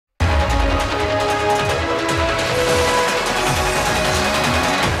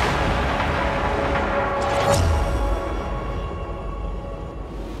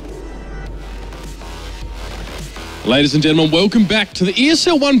Ladies and gentlemen, welcome back to the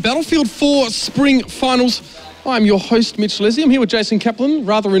ESL One Battlefield 4 Spring Finals. I'm your host, MhsV. I'm here with Jason Kaplan,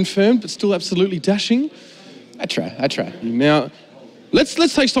 rather infirm, but still absolutely dashing. I try. Now, let's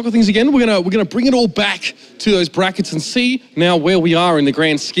take stock of things again. We're gonna bring it all back to those brackets and see now where we are in the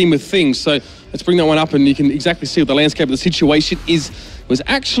grand scheme of things. So let's bring that one up, and you can exactly see what the landscape of the situation was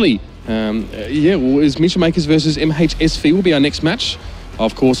actually. Was Mission Makers versus MhsV will be our next match.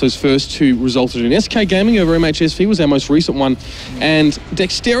 Of course, those first two resulted in SK Gaming over MhsV was our most recent one, and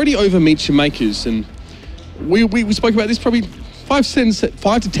Dexterity over Mission Makers. And we spoke about this probably 5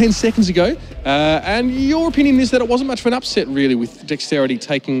 to 10 seconds ago, and your opinion is that it wasn't much of an upset really with Dexterity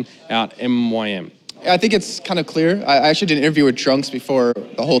taking out MYM. I think it's kind of clear. I actually did an interview with Drunks before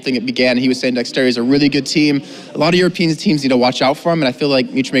the whole thing began. He was saying Dexterity is a really good team. A lot of European teams need to watch out for him, and I feel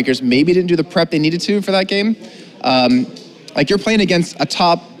like Mission Makers maybe didn't do the prep they needed to for that game. Like, you're playing against a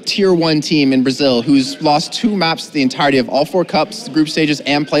top tier 1 team in Brazil who's lost 2 maps the entirety of all 4 cups, group stages,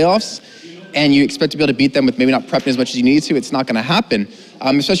 and playoffs, and you expect to be able to beat them with maybe not prepping as much as you need to. It's not going to happen,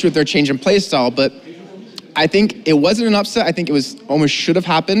 especially with their change in play style. But I think it wasn't an upset. I think it was almost should have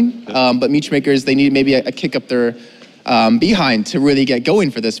happened. But Mission Makers, they need maybe a kick up their behind to really get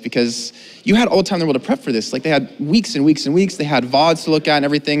going for this, because you had all the time in the world to prep for this. Like, they had weeks and weeks and weeks. They had VODs to look at and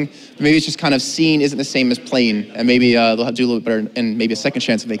everything. Maybe it's just kind of seeing isn't the same as playing, and maybe they'll have to do a little bit better and maybe a second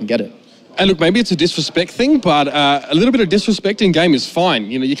chance if they can get it. And look, maybe it's a disrespect thing, but a little bit of disrespect in game is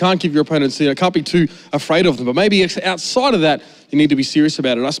fine. You know, you can't give your opponents, can't be too afraid of them, but maybe outside of that, you need to be serious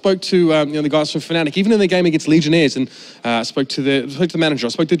about it. I spoke to the guys from Fnatic, even in their game against Legionnaires, and spoke to the manager. I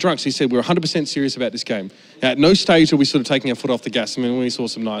spoke to Drunks. He said, we're 100% serious about this game. At no stage are we sort of taking our foot off the gas. I mean, we saw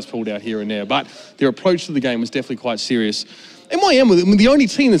some knives pulled out here and there, but their approach to the game was definitely quite serious. MYM were the only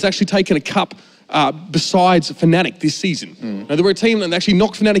team that's actually taken a cup besides Fnatic this season. Now, they were a team that actually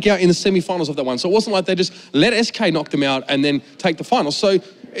knocked Fnatic out in the semi-finals of that one. So it wasn't like they just let SK knock them out and then take the finals. So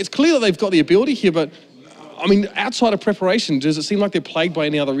it's clear that they've got the ability here, but I mean, outside of preparation, does it seem like they're plagued by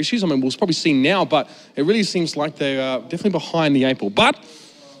any other issues? I mean, we'll probably see now, but it really seems like they're definitely behind the 8 ball. But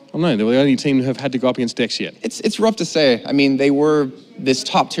I don't know, they were the only team who have had to go up against Dex yet. It's rough to say. I mean, they were this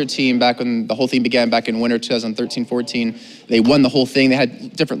top-tier team back when the whole thing began back in winter 2013-14. They won the whole thing. They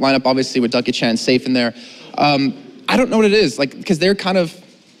had different lineup, obviously, with Ducky Chan safe in there. I don't know what it is, like, because they're kind of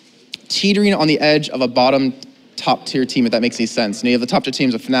teetering on the edge of a bottom top-tier team, if that makes any sense. And you have the top-tier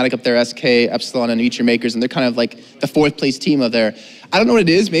teams of Fnatic up there, SK, Epsilon, and Mission Makers, and they're kind of like the 4th-place team up there. I don't know what it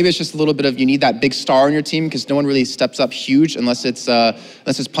is. Maybe it's just a little bit of you need that big star on your team, because no one really steps up huge unless it's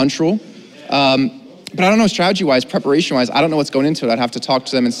punch rule. But I don't know, strategy-wise, preparation-wise, I don't know what's going into it. I'd have to talk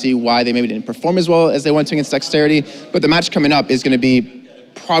to them and see why they maybe didn't perform as well as they went to against Dexterity. But the match coming up is going to be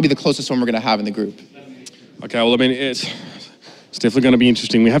probably the closest one we're going to have in the group. Okay, well, I mean, it's definitely going to be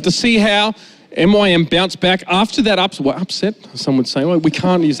interesting. We have to see how MYM bounced back after that upset, some would say. Well, we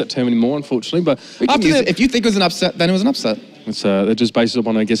can't use that term anymore, unfortunately. But if you think it was an upset, then it was an upset. That just bases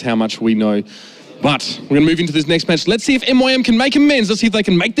upon, I guess, how much we know. But we're going to move into this next match. Let's see if MYM can make amends. Let's see if they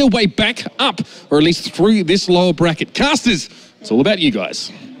can make their way back up, or at least through this lower bracket. Casters, it's all about you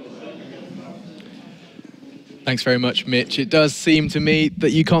guys. Thanks very much, Mitch. It does seem to me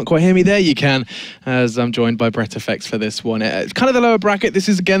that you can't quite hear me there. You can, as I'm joined by Brett Effects for this one. It's kind of the lower bracket. This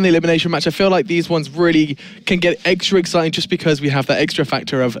is, again, the elimination match. I feel like these ones really can get extra exciting just because we have that extra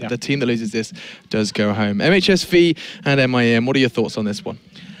factor of the team that loses this does go home. MhsV and MYM, what are your thoughts on this one?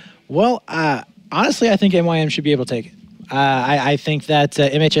 Well, honestly, I think MYM should be able to take it. I think that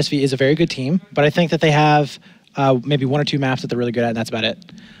MhsV is a very good team, but I think that they have maybe 1 or 2 maps that they're really good at, and that's about it.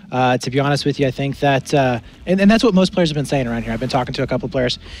 To be honest with you, I think that, and that's what most players have been saying around here. I've been talking to a couple of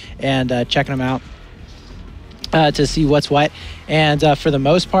players and checking them out to see what's what. And for the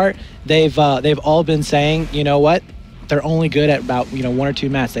most part, they've all been saying, you know what, they're only good at about 1 or 2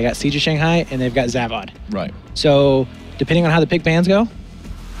 maps. They got Siege of Shanghai and they've got Zavod. Right. So depending on how the pick bans go,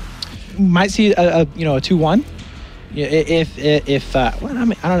 we might see a 2-1. Well, I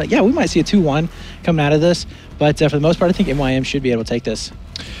mean, I don't know. Yeah, we might see a 2-1 coming out of this. But for the most part, I think MYM should be able to take this.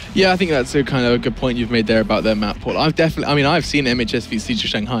 Yeah, I think that's a kind of a good point you've made there about their map pool. I've seen MhsV Siege of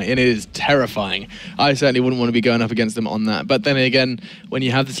Shanghai, and it is terrifying. I certainly wouldn't want to be going up against them on that. But then again, when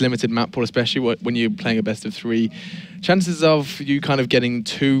you have this limited map pool, especially when you're playing a best of 3, chances of you kind of getting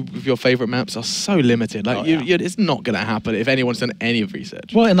 2 of your favorite maps are so limited. Like, it's not going to happen if anyone's done any of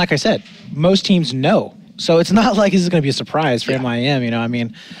research. Well, and like I said, most teams know. So it's not like this is going to be a surprise for MYM, I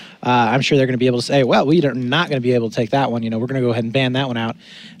mean, I'm sure they're going to be able to say, well, we are not going to be able to take that one. We're going to go ahead and ban that one out.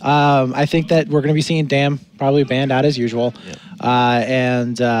 I think that we're going to be seeing Dam probably banned out as usual.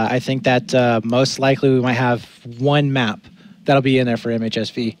 And I think that most likely we might have 1 map that'll be in there for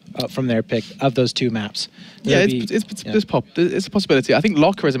MhsV from their pick of those 2 maps. Yeah, it's a possibility. I think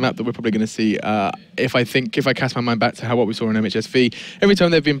Locker is a map that we're probably going to see. If I cast my mind back to what we saw in MhsV, every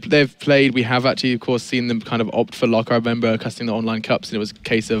time they've played, we have actually, of course, seen them kind of opt for Locker. I remember casting the online cups, and it was a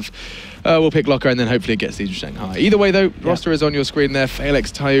case of we'll pick Locker, and then hopefully it gets Siege of Shanghai. Either way, though, roster is on your screen there.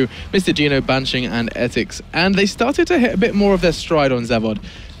 Phaelix, Tayu, Mr. Gino, Banshing, and Etix, and they started to hit a bit more of their stride on Zavod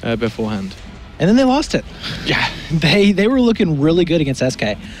beforehand. And then they lost it. Yeah, they were looking really good against SK.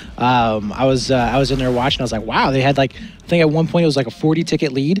 I was in there watching. I was like, wow, they had I think at one point it was like a 40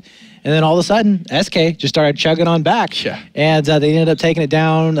 ticket lead, and then all of a sudden SK just started chugging on back. Yeah. And they ended up taking it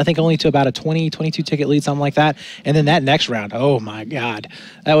down. I think only to about a 22 ticket lead, something like that. And then that next round, oh my God,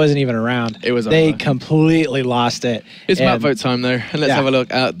 that wasn't even a round. It was. They completely lost it. It's map vote time though, and let's have a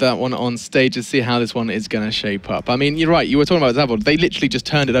look at that one on stage and see how this one is going to shape up. I mean, you're right. You were talking about Zavod. They literally just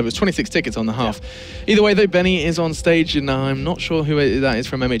turned it over. It was 26 tickets on the half. Yeah. Either way, though, Benny is on stage, and I'm not sure who that is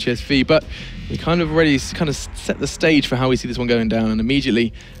from MhsV, but we kind of already set the stage for how we see this one going down, and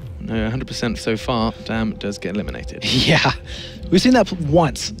immediately, 100% so far, Damn does get eliminated. Yeah, we've seen that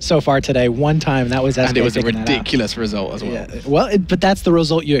once so far today. One time, that was SK. And it was a ridiculous result as well. Yeah. Well, but that's the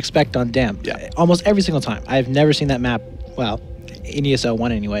result you expect on Damn. Yeah. Almost every single time. I've never seen that map, well, in ESL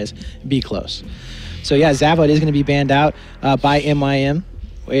One anyways, be close. So yeah, Zavod is going to be banned out by MYM.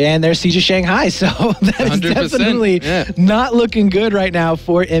 And there's Siege of Shanghai, so that is definitely not looking good right now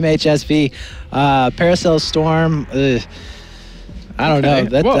for MhsV. Paracel Storm, I don't know.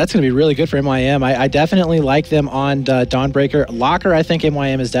 That's going to be really good for MYM. I definitely like them on Dawnbreaker. Locker, I think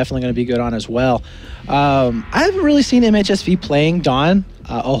MYM is definitely going to be good on as well. I haven't really seen MhsV playing Dawn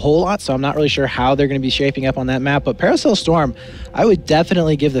a whole lot, so I'm not really sure how they're going to be shaping up on that map. But Paracel Storm, I would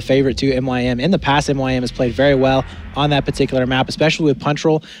definitely give the favorite to MYM. In the past, MYM has played very well on that particular map, especially with Punch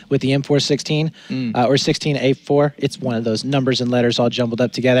Roll with the M416 or 16A4. It's one of those numbers and letters all jumbled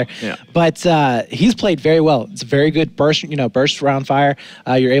up together. Yeah. But he's played very well. It's a very good burst round fire.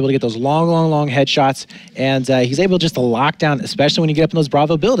 You're able to get those long headshots, and he's able just to lock down, especially when you get up in those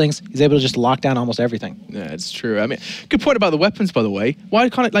Bravo buildings, he's able to just lock down almost everything. Yeah, it's true. I mean, good point about the weapons, by the way. Why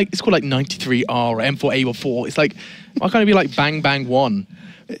can't it it's called like 93R or M4A or 4? It's like, why can't it be like Bang Bang 1?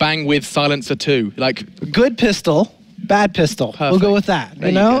 Bang with Silencer 2? Like, good pistol. Bad pistol. Perfect. We'll go with that. There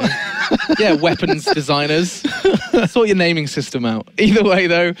you know? Yeah, weapons designers. Sort your naming system out. Either way,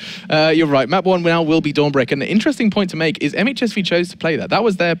 though, you're right. Map 1 now will be Dawnbreaker. And the interesting point to make is MhsV chose to play that. That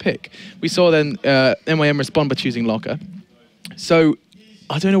was their pick. We saw then MYM respond by choosing Locker. So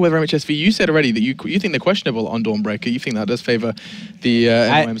I don't know whether MhsV, you said already that you think they're questionable on Dawnbreaker. You think that does favor the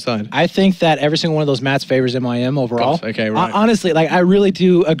MYM side? I think that every single one of those maps favors MYM overall. Okay, right. Honestly, I really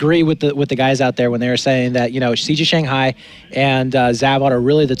do agree with the guys out there when they were saying that, Siege of Shanghai and Zavod are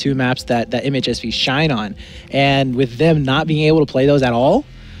really the 2 maps that MhsV shine on. And with them not being able to play those at all,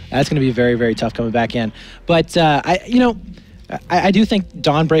 that's going to be very, very tough coming back in. But, I do think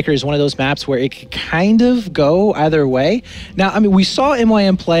Dawnbreaker is one of those maps where it could kind of go either way. Now, I mean, we saw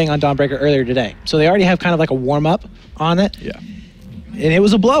MYM playing on Dawnbreaker earlier today, so they already have kind of like a warm-up on it. Yeah. And it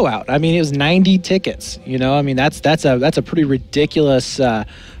was a blowout. I mean, it was 90 tickets. I mean, that's a pretty ridiculous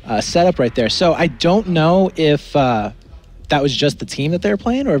setup right there. So I don't know if that was just the team that they're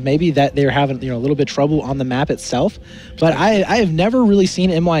playing, or maybe that they're having a little bit of trouble on the map itself. But I have never really seen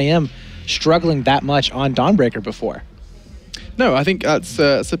MYM struggling that much on Dawnbreaker before. No, I think that's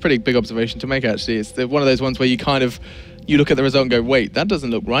a pretty big observation to make, actually. It's one of those ones where you look at the result and go, wait, that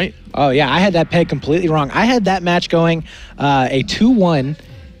doesn't look right. Oh, yeah, I had that peg completely wrong. I had that match going a 2-1,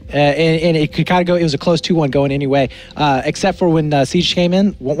 and it could kind of go, it was a close 2-1 going anyway, except for when Siege came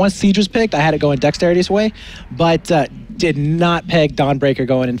in. Once Siege was picked, I had it going Dexterity's way, but did not peg Dawnbreaker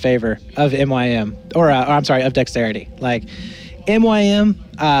going in favor of MYM, or I'm sorry, of Dexterity. Like, MYM,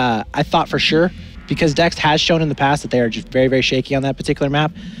 I thought for sure, because Dex has shown in the past that they are just very, very shaky on that particular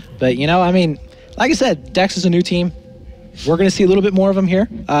map. But, I mean, like I said, Dex is a new team. We're going to see a little bit more of them here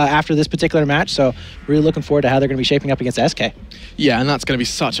after this particular match, so really looking forward to how they're going to be shaping up against SK. Yeah, and that's going to be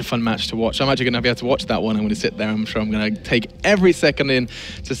such a fun match to watch. I'm actually going to be able to watch that one. I'm going to sit there. I'm sure I'm going to take every second in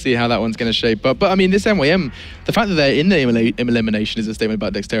to see how that one's going to shape up. But I mean, this MYM, the fact that they're in the elimination is a statement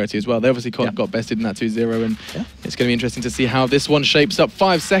about dexterity as well. They obviously got bested in that 2-0, and it's going to be interesting to see how this one shapes up.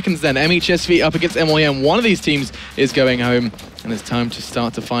 5 seconds then. MhsV up against MYM. One of these teams is going home, and it's time to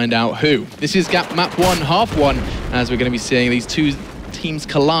start to find out who. This is map 1, half 1, as we're going to be seeing these 2 teams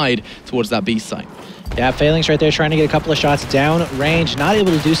collide towards that B site. Yeah, Phalanx right there trying to get a couple of shots down range, not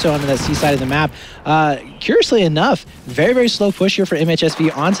able to do so onto that C side of the map. Curiously enough, very, very slow push here for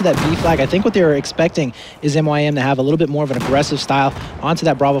MhsV onto that B flag. I think what they were expecting is MYM to have a little bit more of an aggressive style onto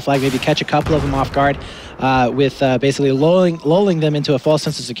that Bravo flag, maybe catch a couple of them off guard with basically lulling them into a false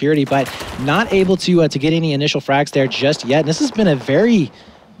sense of security, but not able to get any initial frags there just yet. And this has been a very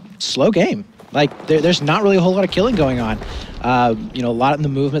slow game. Like, there's not really a whole lot of killing going on. You know, a lot of the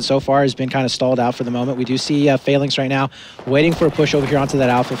movement so far has been kind of stalled out for the moment. We do see Phalanx right now waiting for a push over here onto that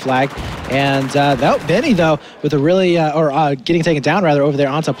Alpha flag. And Benny, though, with a really, getting taken down, rather, over there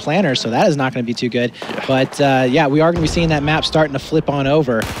onto Planner, so that is not going to be too good. Yeah. But, yeah, we are going to be seeing that map starting to flip on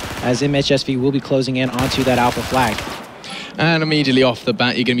over as MhsV will be closing in onto that Alpha flag. And immediately off the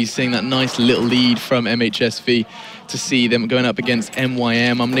bat, you're going to be seeing that nice little lead from MhsV to see them going up against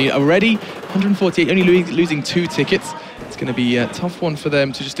MYM. I mean, already 148, only losing 2 tickets. It's going to be a tough one for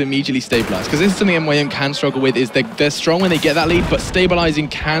them to just immediately stabilize, because this is something MYM can struggle with, is they're strong when they get that lead, but stabilizing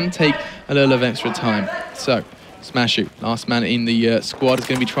can take a little of extra time. So, MhsV, last man in the squad, is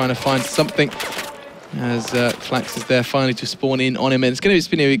going to be trying to find something, as Flax is there finally to spawn in on him. And it's going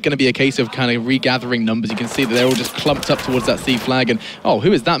to be a case of kind of regathering numbers. You can see that they're all just clumped up towards that C flag. And, oh,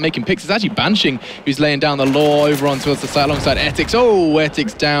 who is that making picks? It's actually Banshing who's laying down the law over onto the side alongside Etix. Oh,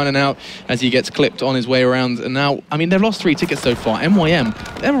 Etix down and out as he gets clipped on his way around. And now, I mean, they've lost 3 tickets so far. MYM,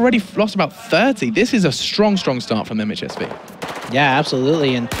 they've already lost about 30. This is a strong, strong start from MhsV. Yeah,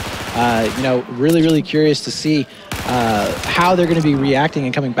 absolutely. And, you know, really, really curious to see how they're going to be reacting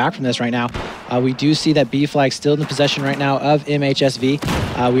and coming back from this right now. We do see that B flag still in the possession right now of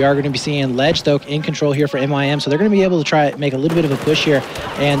MhsV. We are going to be seeing Ledge, though, in control here for MYM, so they're going to be able to try make a little bit of a push here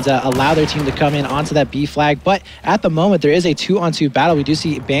and allow their team to come in onto that B flag. But at the moment, there is a 2-on-2 battle. We do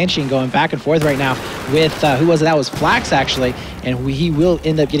see Banshee going back and forth right now with, who was it? That was Flax, actually, and he will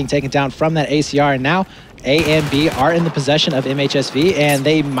end up getting taken down from that ACR. And now A and B are in the possession of MhsV, and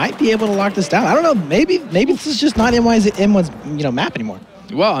they might be able to lock this down. I don't know, maybe this is just not M1's map anymore.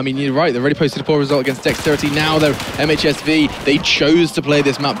 Well, I mean, you're right. They've already posted a poor result against Dexterity. Now, though, MhsV, they chose to play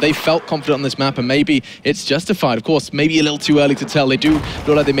this map. They felt confident on this map, and maybe it's justified. Of course, maybe a little too early to tell. They do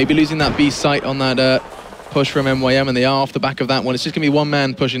look like they may be losing that B site on that push from MYM, and they are off the back of that one. It's just going to be one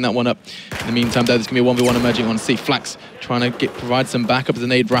man pushing that one up. In the meantime, though, there's going to be a 1v1 emerging on C. Flax trying to provide some backup as the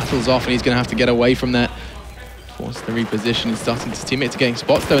nade rattles off, and he's going to have to get away from that. Force the reposition and starting his teammates getting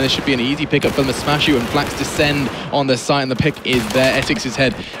spots, though, and this should be an easy pickup for them to smash you, and Flax descend on their site, and the pick is there. Etix's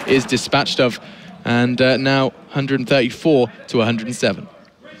head is dispatched of, and now 134 to 107.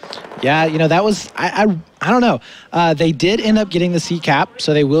 Yeah, you know, that was, I don't know. They did end up getting the C cap,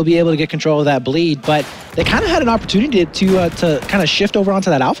 so they will be able to get control of that bleed, but they kind of had an opportunity to kind of shift over onto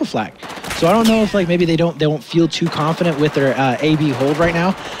that Alpha flag. So I don't know if, like, maybe they won't feel too confident with their AB hold right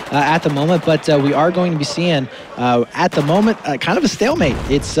now at the moment, but we are going to be seeing, at the moment, kind of a stalemate.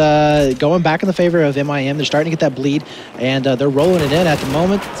 It's going back in the favor of MYM. They're starting to get that bleed, and they're rolling it in at the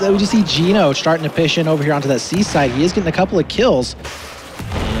moment. We just see Gino starting to push in over here onto that C side. He is getting a couple of kills.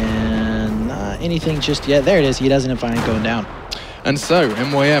 And not anything just yet. There it is. He doesn't find it going down. And so,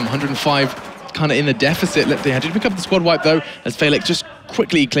 MYM, 105, kind of in the deficit. They had to pick up the squad wipe, though, as Phalanx just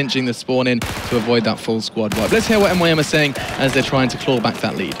quickly clinching the spawn in to avoid that full squad wipe. Let's hear what MYM are saying as they're trying to claw back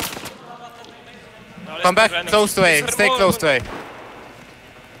that lead. Come back close to A. Stay close to A.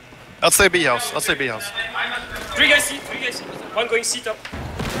 I'll say B house. I'll say B house. 3 guys C, 3 guys C. 1 going C top.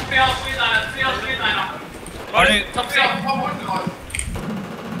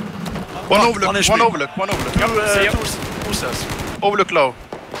 One overlook, one overlook, one overlook. Two says. Overlook low.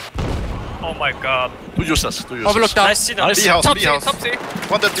 Oh my god. Two uses, two uses. Overlook down. Nice C down. B house, Top B C, house. top C.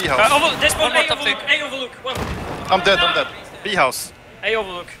 One dead B house. There's one One A more top C. overlook, A overlook. One. I'm dead. B house. A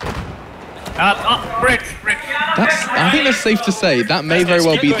overlook. Brick. I think that's safe to say. That may very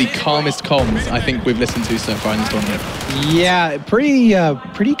well be the calmest comms I think we've listened to so far in this tournament. Yeah, pretty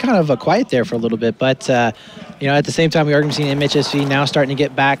kind of quiet there for a little bit, but you know, at the same time, we are going to see MhsV now starting to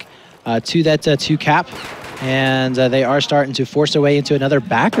get back to that 2 cap, and they are starting to force their way into another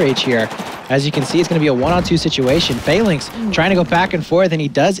back rage here. As you can see, it's going to be a 1-on-2 situation. Phalanx trying to go back and forth, and he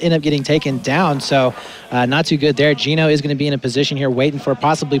does end up getting taken down, so not too good there. Gino is going to be in a position here waiting for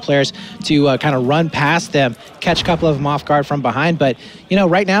possibly players to kind of run past them, catch a couple of them off guard from behind, but you know,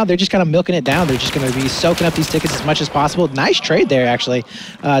 right now, they're just kind of milking it down. They're just going to be soaking up these tickets as much as possible. Nice trade there, actually,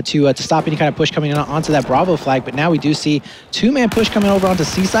 to stop any kind of push coming onto that Bravo flag, but now we do see 2-man push coming over onto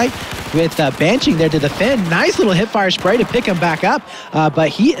C site with Banshing there to defend. Nice little hipfire spray to pick him back up, but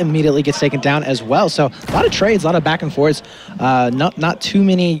he immediately gets taken down as well. So a lot of trades, a lot of back and forths. Not too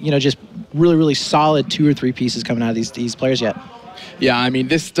many, you know, just really solid 2 or 3 pieces coming out of these players yet. Yeah, I mean,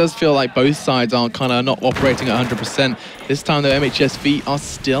 this does feel like both sides are kind of not operating at 100%. This time, though, MhsV are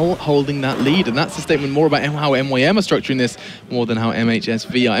still holding that lead, and that's a statement more about how MYM are structuring this more than how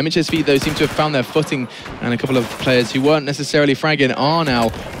MhsV are. MhsV, though, seem to have found their footing, and a couple of players who weren't necessarily fragging are now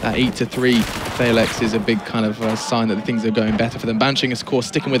at 8-3. Fail-X is a big kind of sign that things are going better for them. Banshing, of course,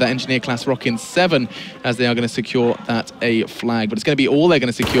 sticking with that Engineer class rock in 7, as they are going to secure that A flag. But it's going to be all they're going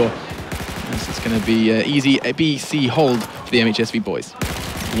to secure. It's going to be easy BC hold for the MhsV boys.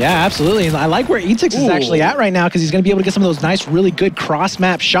 Yeah, absolutely. And I like where Etix is actually at right now because he's going to be able to get some of those nice, really good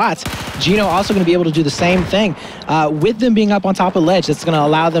cross-map shots. Gino also going to be able to do the same thing. With them being up on top of ledge, that's going to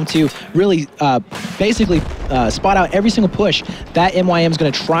allow them to really basically spot out every single push that MYM is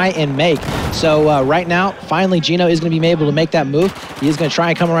going to try and make. So right now, finally, Gino is going to be able to make that move. He is going to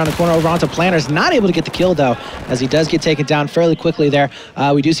try and come around the corner over onto Planners. Not able to get the kill, though, as he does get taken down fairly quickly there.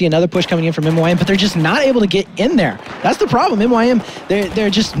 We do see another push coming in from MYM, but they're just not able to get in there. That's the problem. MYM, they're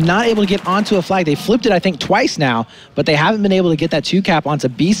just not able to get onto a flag. They flipped it, I think, twice now, but they haven't been able to get that 2-cap onto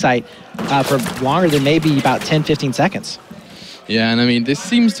B site for longer than maybe about 10-15 seconds. Yeah, and I mean, this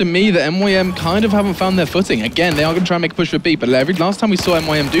seems to me that MYM kind of haven't found their footing. Again, they are going to try and make a push for B, but last time we saw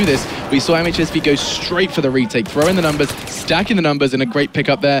MYM do this, we saw MhsV go straight for the retake, throwing the numbers, stacking the numbers, and a great pick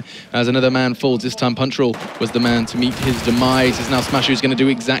up there as another man falls. This time, Punchroll was the man to meet his demise. Is now Smasher who's going to do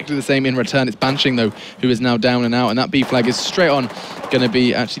exactly the same in return. It's Banshing, though, who is now down and out, and that B flag is straight on going to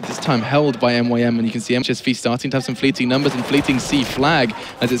be actually this time held by MYM, and you can see MhsV starting to have some fleeting numbers and fleeting C flag,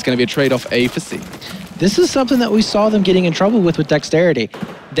 as it's going to be a trade-off A for C. This is something that we saw them getting in trouble with Dexterity.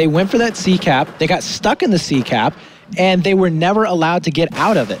 They went for that C-cap, they got stuck in the C-cap, and they were never allowed to get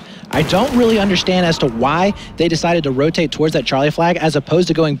out of it. I don't really understand as to why they decided to rotate towards that Charlie flag as opposed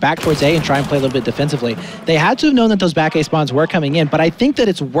to going back towards A and try and play a little bit defensively. They had to have known that those back A spawns were coming in, but I think that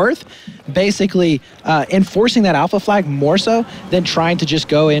it's worth basically enforcing that alpha flag more so than trying to just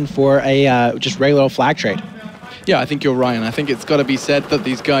go in for a just regular old flag trade. Yeah, I think you're right, and I think it's got to be said that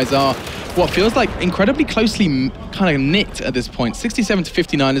these guys are what feels like incredibly closely kind of knit at this point.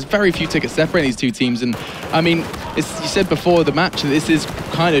 67-59, there's very few tickets separating these two teams, and I mean, you said before the match, this is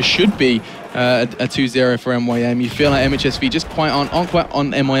kind of should be a 2-0 for MYM. You feel like MhsV just aren't quite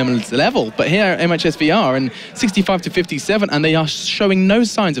on MYM's level, but here MhsV are, and 65-57, and they are showing no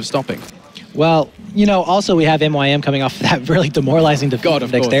signs of stopping. Well, you know, also we have MYM coming off that really demoralizing defeat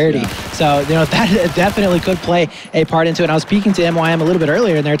of Dexterity. Yeah. So, you know, that definitely could play a part into it. And I was speaking to MYM a little bit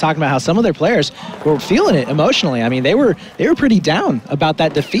earlier, and they were talking about how some of their players were feeling it emotionally. I mean, they were pretty down about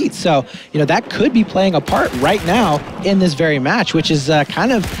that defeat. So, you know, that could be playing a part right now in this very match, which is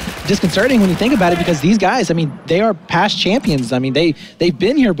kind of disconcerting when you think about it, because these guys, I mean, they are past champions. I mean, they've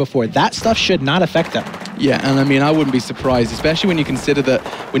been here before. That stuff should not affect them. Yeah, and I mean, I wouldn't be surprised, especially when you consider that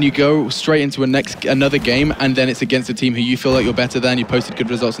when you go straight into another game and then it's against a team who you feel like you're better than, you posted good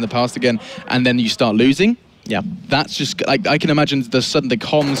results in the past again, and then you start losing. Yeah, that's just, I can imagine the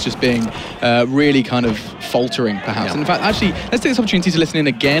comms just being really kind of faltering, perhaps. Yeah. And in fact, actually, let's take this opportunity to listen in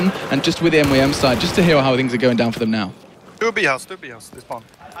again, and just with the MYM side, just to hear how things are going down for them now. Do B house, this spawn.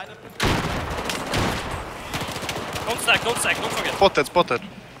 Don't stack, don't forget. Spotted.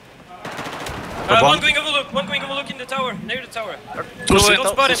 One going overlook in the tower, near the tower. Don't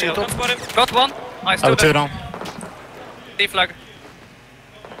spot him. Got one. Nice, two down. D flag.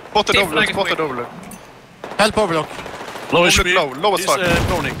 Spotted overlook. Help overlook. Low HP. Low as fuck.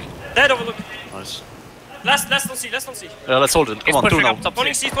 Dead overlook. Nice. Last don't see. Yeah, let's hold it. Come on, two now.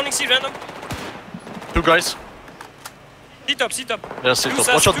 Spawning C random. Two guys. C top. Yeah, C top.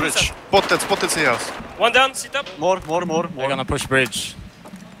 Watch out bridge. Spotted C house. One down, C top. More. We're gonna push bridge.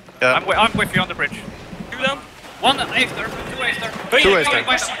 Yeah. I'm with you on the bridge. Two down. One after, two after. Two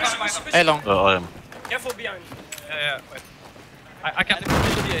after. Hey long. I am. Careful behind. Yeah, wait. I can't.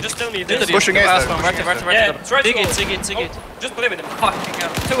 Just tell me. Pushing A there. Yeah, try to Dig it. Just believe in him. Fucking hell.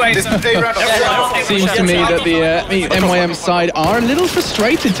 Two after. Seems to me that the MYM side are a little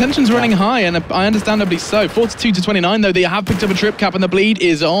frustrated. Tension's running high, and I understandably so. 42-29, though, they have picked up a trip cap, and the bleed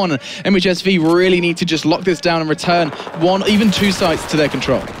is on. MhsV really need to just lock this down and return one, even two sites to their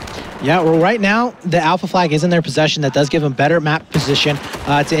control. Yeah, well, right now, the alpha flag is in their possession. That does give them better map position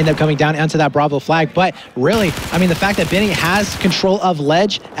to end up coming down onto that Bravo flag. But really, I mean, the fact that Benny has control of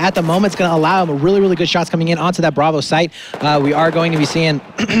ledge at the moment is going to allow him really, really good shots coming in onto that Bravo site. We are going to be seeing,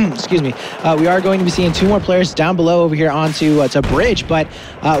 excuse me, we are going to be seeing two more players down below over here onto to bridge. But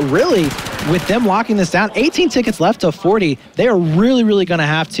really, with them locking this down, 18 tickets left to 40, they are really, really going to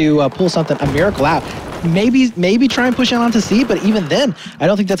have to pull something, a miracle out. maybe try and push on to C, but even then, I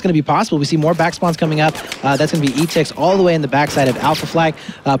don't think that's going to be possible. We see more back spawns coming up. That's going to be E-Tix all the way in the backside of Alpha Flag.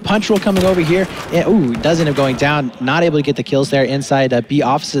 Punch Roll coming over here. Ooh, does end up going down. Not able to get the kills there inside B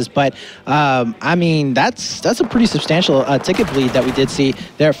offices, but I mean, that's a pretty substantial ticket bleed that we did see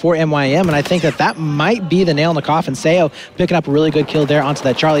there for MYM, and I think that might be the nail in the coffin. Seo picking up a really good kill there onto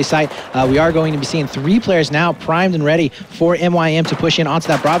that Charlie site. We are going to be seeing 3 players now primed and ready for MYM to push in onto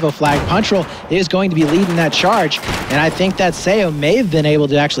that Bravo flag. Punch Roll is going to be leading that charge, and I think that Seo may have been able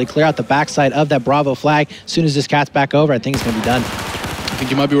to actually clear out the backside of that Bravo flag. As soon as this cat's back over, I think it's going to be done. I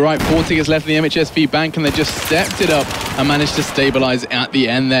think you might be right. 4 tickets left in the MhsV bank, and they just stepped it up and managed to stabilize at the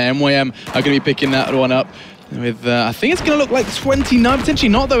end there. MYM are going to be picking that one up with, I think it's going to look like 29, potentially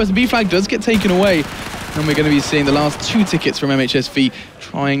not though, as the B flag does get taken away. And we're going to be seeing the last 2 tickets from MhsV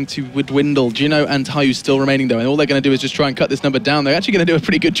trying to dwindle. Gino and Tayu still remaining though, and all they're going to do is just try and cut this number down. They're actually going to do a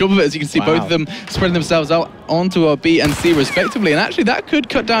pretty good job of it, as you can see. Both of them spreading themselves out onto our B and C respectively, and actually that could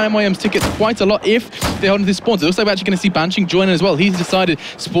cut down MYM's tickets quite a lot if they hold into spawns. It looks like we're actually going to see Banching join in as well. He's decided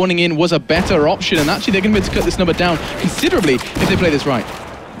spawning in was a better option, and actually they're going to be able to cut this number down considerably if they play this right.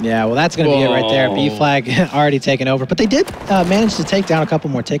 Yeah, well, that's going to be it right there. B flag already taken over, but they did manage to take down a couple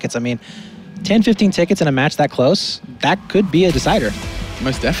more tickets. I mean, 10, 15 tickets in a match that close, that could be a decider.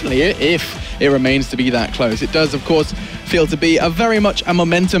 Most definitely, if it remains to be that close. It does, of course, feel to be a very much a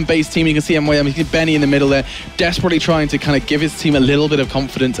momentum-based team. You can see MYM, you can see Benny in the middle there, desperately trying to kind of give his team a little bit of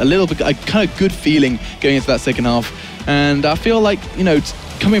confidence, a little bit, a kind of good feeling going into that second half. And I feel like, you know,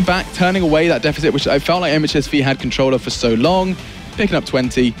 coming back, turning away that deficit, which I felt like MhsV had control of for so long, picking up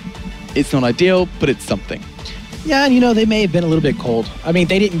 20, it's not ideal, but it's something. Yeah, and you know, they may have been a little bit cold. I mean,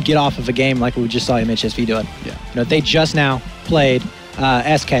 they didn't get off of a game like we just saw MhsV doing. Yeah. You know, they just now played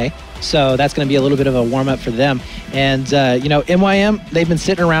SK, so that's going to be a little bit of a warm-up for them. And you know, MYM, they've been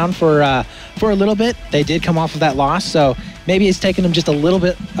sitting around for a little bit. They did come off of that loss, so maybe it's taken them just a little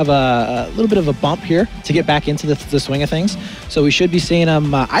bit of a bump here to get back into the swing of things. So we should be seeing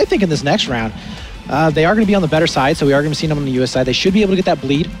them, I think, in this next round. They are going to be on the better side, so we are going to be seeing them on the US side. They should be able to get that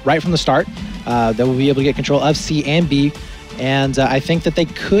bleed right from the start. They will be able to get control of C and B, and I think that they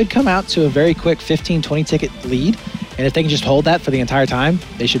could come out to a very quick 15-20 ticket lead, and if they can just hold that for the entire time,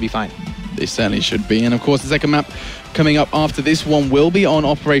 they should be fine. They certainly should be, and of course the second map coming up after this one will be on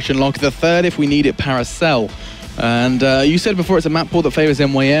Operation Lock, the third, if we need it, Paracel. And you said before it's a map pool that favors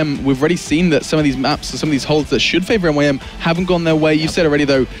MYM. We've already seen that some of these maps, some of these holds that should favor MYM haven't gone their way. You said already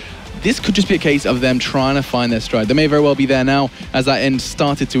though, this could just be a case of them trying to find their stride. They may very well be there now, as that end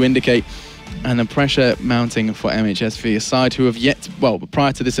started to indicate. And the pressure mounting for MhsV, a side who have yet, well,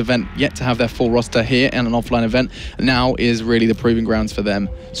 prior to this event, yet to have their full roster here and an offline event, now is really the proving grounds for them.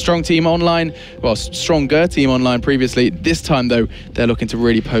 Strong team online, well, stronger team online previously. This time, though, they're looking to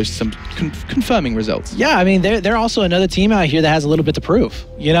really post some confirming results. Yeah, I mean, they're also another team out here that has a little bit to prove.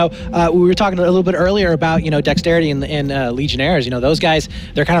 You know, we were talking a little bit earlier about, you know, Dexterity and Legionnaires. You know, those guys,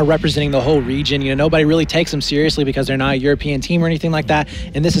 they're kind of representing the whole region. You know, nobody really takes them seriously because they're not a European team or anything like that.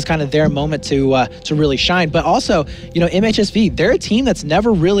 And this is kind of their moment to really shine. But also, you know, MhsV, they're a team that's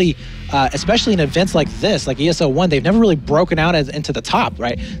never really, especially in events like this, like ESL One, they've never really broken out into the top,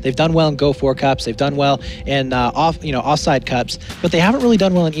 right? They've done well in Go 4 Cups, they've done well in offside cups, but they haven't really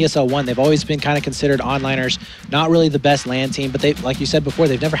done well in ESL One. They've always been kind of considered onliners, not really the best LAN team, but they, like you said before,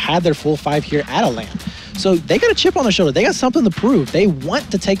 they've never had their full 5 here at a LAN. So they got a chip on their shoulder. They got something to prove. They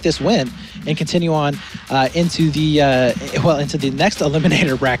want to take this win and continue on into the next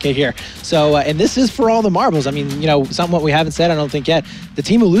eliminator bracket here. So, and this is for all the marbles. I mean, you know, something what we haven't said, I don't think yet. The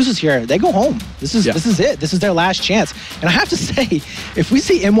team who loses here, they go home. This is it. This is their last chance. And I have to say, if we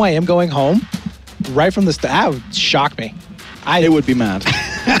see MYM going home right from the start, that would shock me. It would be mad.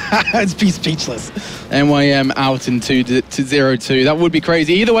 It's be speechless. MYM out into 0-2. That would be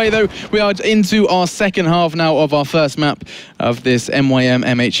crazy. Either way, though, we are into our second half now of our first map of this MYM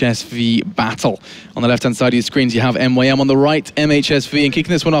MhsV battle. On the left-hand side of your screens, you have MYM. On the right, MhsV. And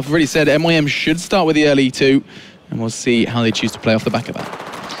kicking this one off, I've already said MYM should start with the early 2, and we'll see how they choose to play off the back of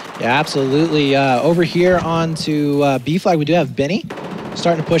that. Yeah, absolutely. Over here on to B flag, we do have Benny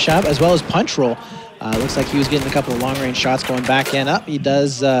starting to push up, as well as Punch Roll. Looks like he was getting a couple of long-range shots going back in. Up, he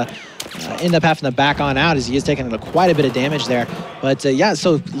does end up having to back on out as he is taking quite a bit of damage there. But yeah,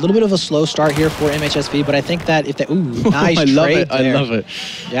 so a little bit of a slow start here for MhsV, but I think that if they, nice I trade love it. there. I love it.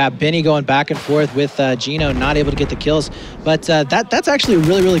 Yeah, Benny going back and forth with Gino, not able to get the kills. But that's actually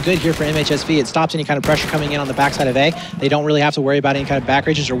really, really good here for MhsV. It stops any kind of pressure coming in on the backside of A. They don't really have to worry about any kind of back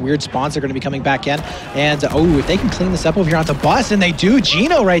rages or weird spawns that are going to be coming back in. And if they can clean this up over here onto Bus, and they do,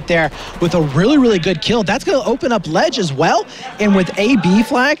 Gino right there with a really, really good kill. That's going to open up Ledge as well. And with a B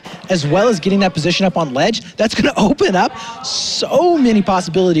flag, as as well as getting that position up on ledge, that's going to open up so many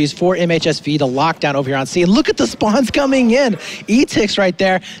possibilities for MhsV to lock down over here on C. And look at the spawns coming in. E-Tix right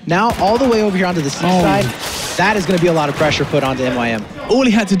there, now all the way over here onto the C side. That is going to be a lot of pressure put onto MYM. All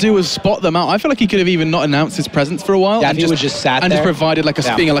he had to do was spot them out. I feel like he could have even not announced his presence for a while. Yeah, and he was just sat there. And just provided like a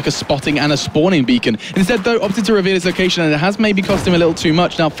stinger, like a spotting and a spawning beacon. Instead, though, opted to reveal his location, and it has maybe cost him a little too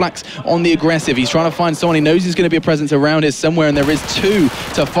much. Now, Flax on the aggressive. He's trying to find someone. He knows there's going to be a presence around here somewhere, and there is two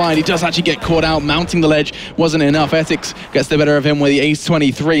to find. He does actually get caught out. Mounting the ledge wasn't enough. Ethics gets the better of him with the ace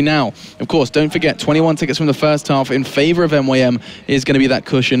 23 now. Of course, don't forget, 21 tickets from the first half in favor of MYM is going to be that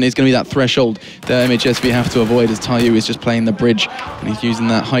cushion, is going to be that threshold that MhsV have to avoid, as Tayu is just playing the bridge, and he's using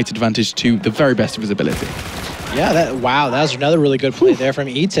that height advantage to the very best of his ability. Yeah, wow, that was another really good play there from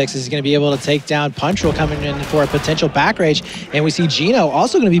E-Tix. He's going to be able to take down Punchroll coming in for a potential back rage. And we see Gino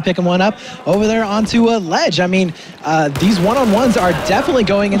also going to be picking one up over there onto a ledge. I mean, these one-on-ones are definitely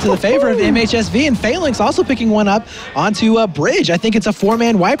going into the favor of MhsV, and Phalanx also picking one up onto a bridge. I think it's a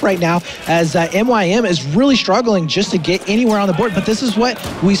four-man wipe right now as MYM is really struggling just to get anywhere on the board. But this is what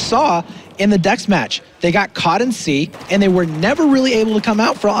we saw in the Dex match. They got caught in C, and they were never really able to come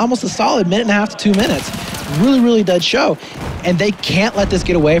out for almost a solid minute and a half to 2 minutes. Really does show. And they can't let this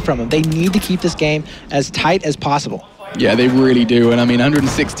get away from them. They need to keep this game as tight as possible. Yeah, they really do. And I mean,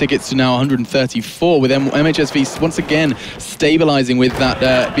 106 tickets to now 134 with MhsV once again stabilizing with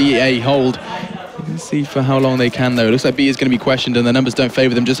that BA hold. Let's see for how long they can, though. It looks like B is going to be questioned, and the numbers don't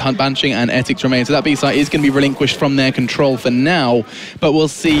favor them. Just Hunt Banshing and Ethics remain. So that B site is going to be relinquished from their control for now. But we'll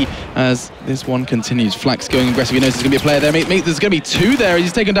see as this one continues. Flax going aggressive. He knows there's going to be a player there. There's going to be two there.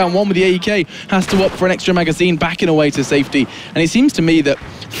 He's taken down one with the AEK. Has to opt for an extra magazine, backing away to safety. And it seems to me that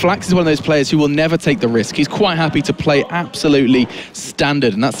Flax is one of those players who will never take the risk. He's quite happy to play absolutely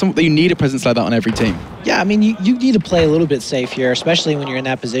standard. And that's something, you need a presence like that on every team. Yeah, I mean, you need to play a little bit safe here, especially when you're in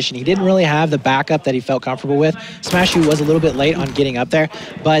that position. He didn't really have the backup that he felt comfortable with. SmashU was a little bit late on getting up there.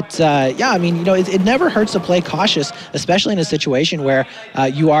 But, yeah, I mean, you know, it never hurts to play cautious, especially in a situation where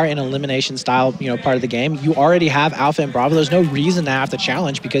you are in an elimination style, you know, part of the game. You already have Alpha and Bravo. There's no reason to have to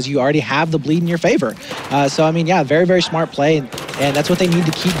challenge because you already have the bleed in your favor. So, I mean, yeah, very smart play, and that's what they need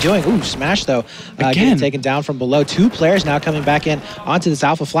to keep doing. Ooh, Smash, though, getting taken down from below. Two players now coming back in onto this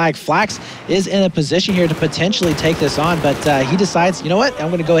Alpha flag. Flax is in a position here to potentially take this on, but he decides, you know what, I'm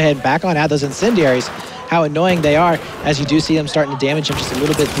going to go ahead and back on, add those incendiaries. How annoying they are, as you do see them starting to damage him just a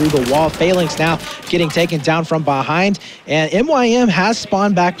little bit through the wall. Phalanx now getting taken down from behind, and MYM has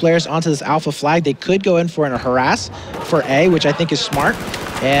spawned back players onto this Alpha flag. They could go in for a harass for A, which I think is smart,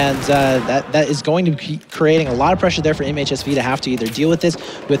 and that is going to be creating a lot of pressure there for MhsV to have to either deal with this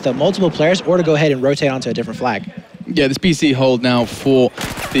with multiple players or to go ahead and rotate onto a different flag. Yeah, this BC hold now for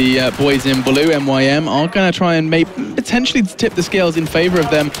the boys in blue. MYM are going to try and potentially tip the scales in favor of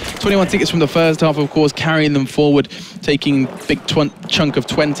them. 21 tickets from the first half, of course, carrying them forward, taking a big chunk of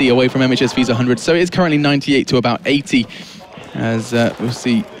 20 away from MhsV's 100. So it is currently 98 to about 80, as we'll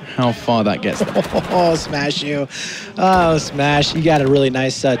see how far that gets. Oh, Smash you. Oh, Smash. You got a really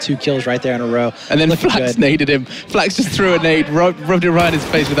nice 2 kills right there in a row. And then Flax naded him. Flax just threw a nade, rubbed it right in his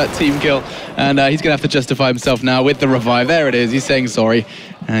face with that team kill. And he's going to have to justify himself now with the revive. There it is. He's saying sorry.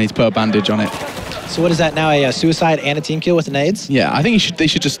 And he's put a bandage on it. So what is that now, a suicide and a team kill with the nades? Yeah, I think they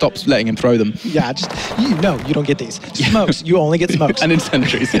should just stop letting him throw them. Yeah, just, you don't get these. Smokes, you only get smokes. And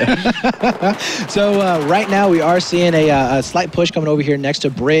incendiaries, yeah. So right now we are seeing a slight push coming over here next to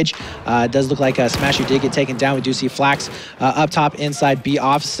Bridge. It does look like SmashU did get taken down. We do see Flax up top inside B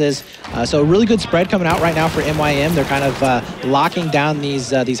offices. So a really good spread coming out right now for MYM. They're kind of locking down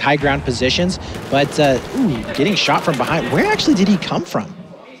these high ground positions. But, ooh, getting shot from behind. Where actually did he come from?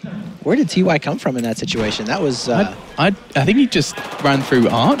 Where did TY come from in that situation? That was... I think he just ran through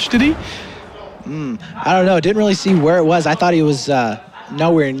Arch, did he? I don't know. Didn't really see where it was. I thought he was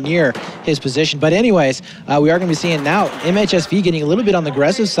nowhere near his position. But anyways, we are going to be seeing now MhsV getting a little bit on the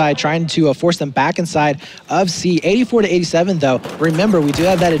aggressive side, trying to force them back inside of C. 84 to 87, though. Remember, we do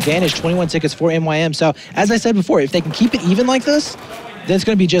have that advantage, 21 tickets for MYM. So, as I said before, if they can keep it even like this, then it's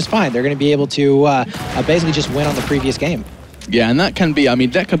going to be just fine. They're going to be able to basically just win on the previous game. Yeah, and that can be, I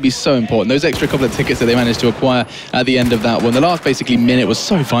mean, that could be so important. Those extra couple of tickets that they managed to acquire at the end of that one. The last basically minute was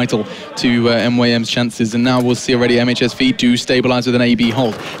so vital to MYM's chances, and now we'll see already MhsV do stabilize with an AB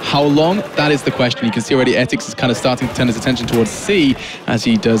hold. How long? That is the question. You can see already Ethics is kind of starting to turn his attention towards C as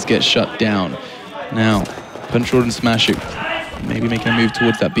he does get shut down. Now, Punchroll and SmashU. maybe making a move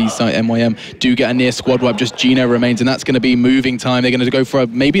towards that B site. MYM do get a near squad wipe, just Gino remains, and that's going to be moving time. They're going to go for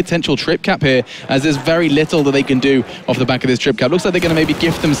maybe a potential trip cap here, as there's very little that they can do off the back of this trip cap. Looks like they're going to maybe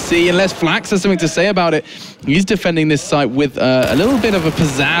gift them C, unless Flax has something to say about it. He's defending this site with a little bit of a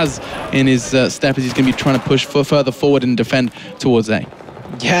pizzazz in his step, as he's going to be trying to push further forward and defend towards A.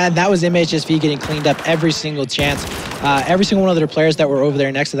 Yeah, that was MhsV getting cleaned up every single chance. Every single one of their players that were over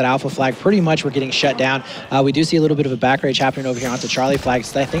there next to that alpha flag pretty much were getting shut down. We do see a little bit of a back rage happening over here onto Charlie flag.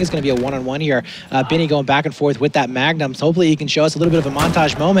 So I think it's going to be a one-on-one here. Benny going back and forth with that Magnum. So hopefully he can show us a little bit of a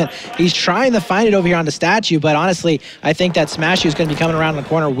montage moment. He's trying to find it over here on the statue, but honestly, I think that Smashy is going to be coming around the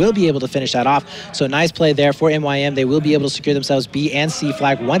corner, will be able to finish that off. So nice play there for MYM. They will be able to secure themselves B and C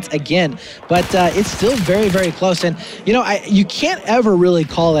flag once again, but it's still very, very close. And you know, you can't ever really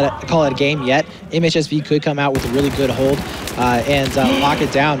call it a game yet. MhsV could come out with a really good hold and lock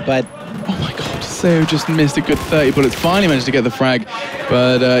it down, but oh my god, so just missed a good 30 bullets. Finally managed to get the frag,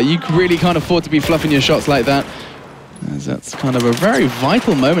 but you really can't afford to be fluffing your shots like that, as that's kind of a very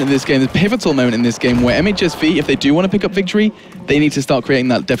vital moment in this game, a pivotal moment in this game, where MhsV, if they do want to pick up victory, they need to start creating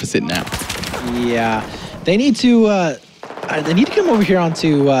that deficit now. Yeah, they need to come over here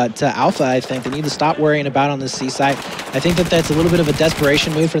onto to Alpha, I think. They need to stop worrying about on the C side. I think that that's a little bit of a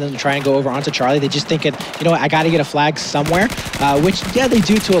desperation move for them to try and go over onto Charlie. They just thinking, you know what, I got to get a flag somewhere, which, yeah, they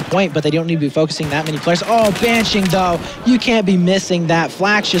do to a point, but they don't need to be focusing that many players. Oh, Banshing, though, you can't be missing that.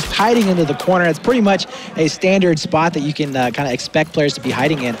 Flag's just hiding into the corner. It's pretty much a standard spot that you can kind of expect players to be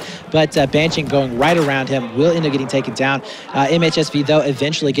hiding in, but Banshing going right around him will end up getting taken down. MhsV, though,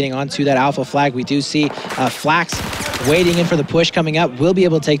 eventually getting onto that Alpha flag. We do see Flax waiting in for the push coming up, will be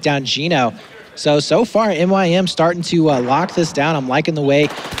able to take down Gino. So far, MYM starting to lock this down. I'm liking the way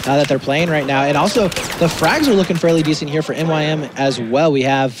that they're playing right now. And also, the frags are looking fairly decent here for MYM as well. We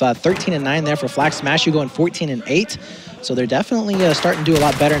have 13-9 there for Flax. Smashu going 14-8. So they're definitely starting to do a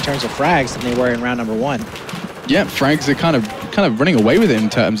lot better in terms of frags than they were in round number 1. Yeah, frags are kind of running away with it in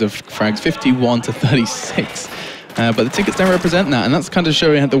terms of frags, 51-36. But the tickets don't represent that, and that's kind of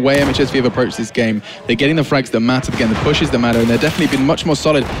showing the way MhsV have approached this game. They're getting the frags that matter, again, the pushes that matter, and they've definitely been much more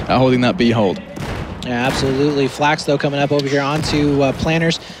solid at holding that B hold. Yeah, absolutely. Flax, though, coming up over here onto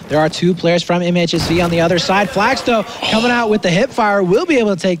Planners. There are 2 players from MhsV on the other side. Flax, though, coming out with the hip fire, will be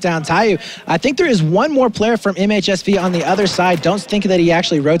able to take down Tayu. I think there is one more player from MhsV on the other side. Don't think that he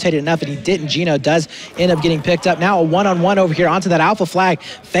actually rotated enough, and he didn't. Gino does end up getting picked up. Now a one-on-one over here onto that Alpha flag.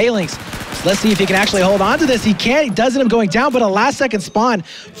 Phalanx, let's see if he can actually hold on to this. He can. He does end up going down, but a last-second spawn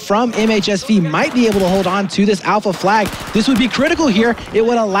from MhsV might be able to hold on to this Alpha flag. This would be critical here. It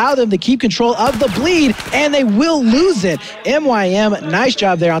would allow them to keep control of the bleed, and they will lose it. MYM, nice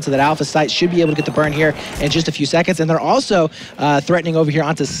job there onto that Alpha site. Should be able to get the burn here in just a few seconds. And they're also threatening over here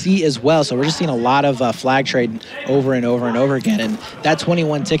onto C as well. So we're just seeing a lot of flag trade over and over and over again. And that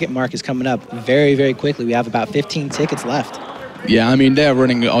 21 ticket mark is coming up very, very quickly. We have about 15 tickets left. Yeah, I mean, they're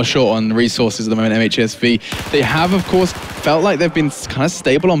running short on resources at the moment, MhsV. They have, of course, felt like they've been kind of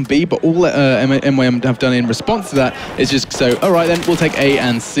stable on B, but all MYM have done in response to that is just so, all right, then we'll take A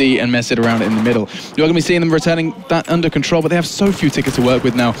and C and mess it around in the middle. You're going to be seeing them returning that under control, but they have so few tickets to work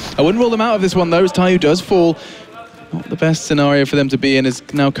with now. I wouldn't rule them out of this one, though, as Tayu does fall. Not the best scenario for them to be in. Is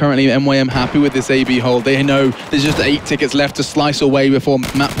now currently MYM happy with this AB hold. They know there's just 8 tickets left to slice away before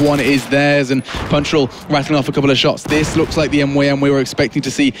map 1 is theirs, and Punchroll rattling off a couple of shots. This looks like the MYM we were expecting to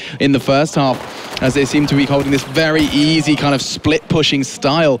see in the first half, as they seem to be holding this very easy kind of split pushing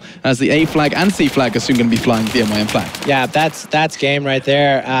style, as the A flag and C flag are soon going to be flying the MYM flag. Yeah, that's game right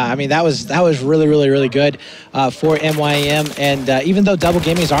there. I mean, that was really, really, really good for MYM, and even though double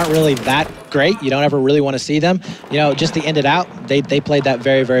gamies aren't really that great, you don't ever really want to see them, you know, just to end it out, they played that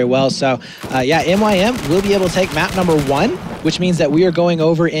very, very well. So yeah, MYM will be able to take map number 1, which means that we are going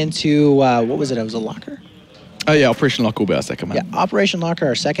over into what was it? It was a locker. Oh yeah, Operation Locker will be our second match. Yeah, Operation Locker,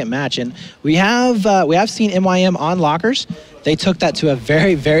 our second match, and we have seen MYM on lockers. They took that to a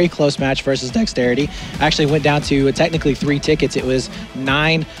very, very close match versus Dexterity. Actually went down to technically 3 tickets. It was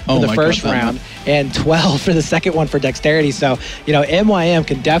 9 for the first round and 12 for the second one for Dexterity. So, you know, MYM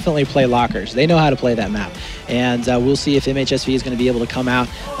can definitely play lockers. They know how to play that map. And we'll see if MhsV is going to be able to come out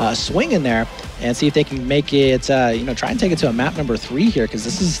swinging there and see if they can make it, you know, try and take it to a map number 3 here, because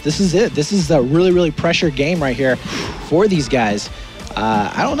this is it. This is a really, really pressure game right here for these guys.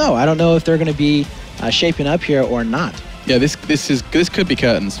 I don't know. I don't know if they're going to be shaping up here or not. Yeah, this could be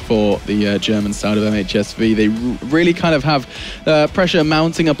curtains for the German side of MhsV. They really kind of have pressure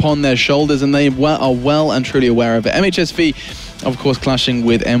mounting upon their shoulders, and they are well and truly aware of it. MhsV, of course, clashing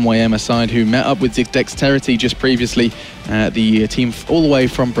with MYM, a side who met up with Dexterity just previously the team all the way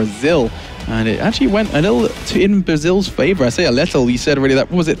from Brazil. And it actually went a little in Brazil's favor. I say a little. You said already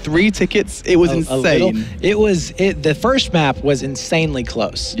that, was it 3 tickets? It was insane. The first map was insanely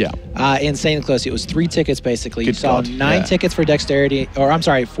close. Yeah. Insanely close. It was 3 tickets basically. You saw God, 9 tickets for Dexterity, or I'm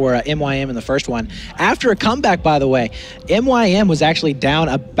sorry, for MYM in the first one. After a comeback, by the way, MYM was actually down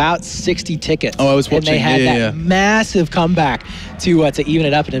about 60 tickets. Oh, I was watching. And they had that massive comeback to even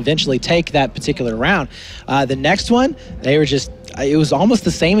it up and eventually take that particular round. The next one, they were just, it was almost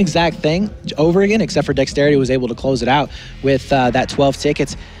the same exact thing over again, except for Dexterity was able to close it out with that 12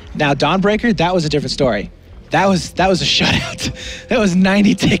 tickets. Now, Dawnbreaker, that was a different story. That was a shutout. That was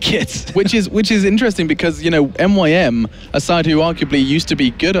 90 tickets. Which is interesting because, you know, MYM, a side who arguably used to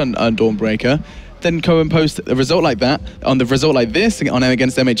be good on Dawnbreaker, then go and post a result like that, on the result like this on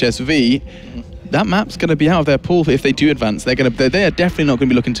against MhsV. That map's going to be out of their pool if they do advance. They are definitely not going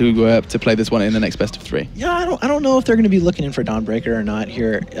to be looking to play this one in the next best of 3. Yeah, I don't know if they're going to be looking in for Dawnbreaker or not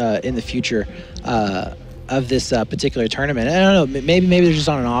here in the future of this particular tournament. I don't know. Maybe they're just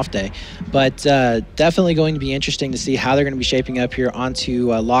on an off day, but definitely going to be interesting to see how they're going to be shaping up here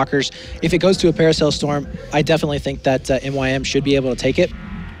onto lockers. If it goes to a Parasail Storm, I definitely think that MYM should be able to take it.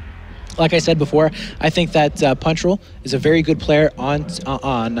 Like I said before, I think that Punchroll is a very good player on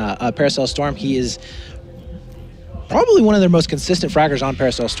Parasail Storm. He is probably one of their most consistent fraggers on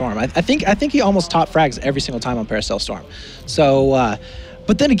Parasail Storm. I think he almost top frags every single time on Parasail Storm. So,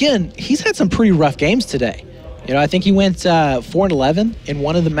 but then again, he's had some pretty rough games today. You know, I think he went 4-11 in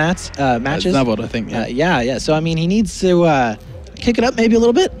one of the matches. Zavod, I think. Yeah. So I mean, he needs to kick it up maybe a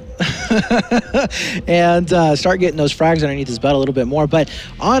little bit. And start getting those frags underneath his belt a little bit more. But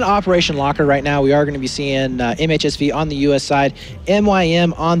on Operation Locker right now, we are going to be seeing MhsV on the US side,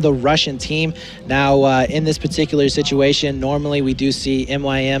 MYM on the Russian team. Now, in this particular situation, normally we do see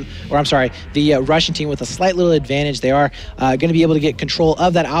the Russian team with a slight little advantage. They are going to be able to get control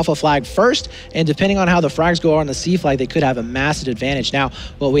of that alpha flag first, and depending on how the frags go on the C flag, they could have a massive advantage. Now,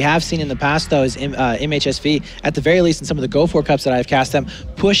 what we have seen in the past, though, is MhsV, at the very least in some of the Go For Cups that I've cast them,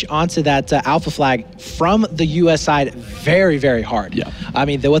 push onto that alpha flag from the US side very, very hard. Yeah. I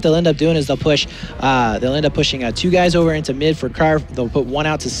mean, what they'll end up doing is they'll end up pushing 2 guys over into mid for carve. They'll put 1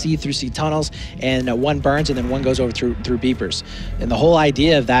 out to C through C tunnels, and 1 burns, and then 1 goes over through beepers. And the whole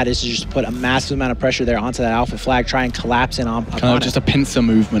idea of that is to just put a massive amount of pressure there onto that alpha flag, try and collapse in on kind of just a pincer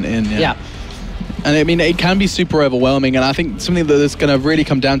movement in. Yeah. And I mean, it can be super overwhelming, and I think something that's going to really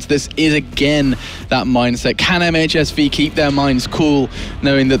come down to this is, again, that mindset. Can MhsV keep their minds cool,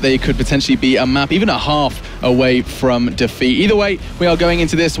 knowing that they could potentially be a map, even a half, away from defeat? Either way, we are going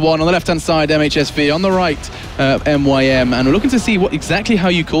into this one. On the left-hand side, MhsV. On the right, MYM. And we're looking to see exactly how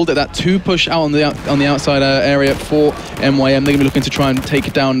you called it, that 2 push out on the outside area for MYM. They're going to be looking to try and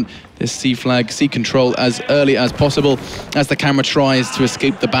take down this C flag, C control as early as possible as the camera tries to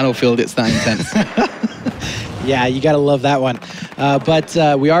escape the battlefield. It's that intense. Yeah, you got to love that one. But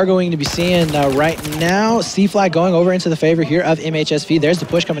we are going to be seeing right now C flag going over into the favor here of MhsV. There's the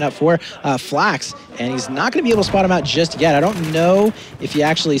push coming up for Flax, and he's not going to be able to spot him out just yet. I don't know if he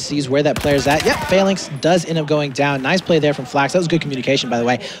actually sees where that player's at. Yep, Phalanx does end up going down. Nice play there from Flax. That was good communication, by the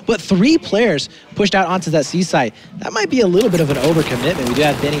way. But 3 players pushed out onto that C site. That might be a little bit of an overcommitment. We do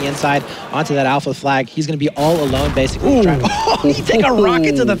have Benny inside onto that alpha flag. He's going to be all alone, basically. He take a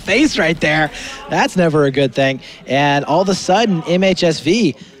rocket to the face right there. That's never a good thing. And all of a sudden,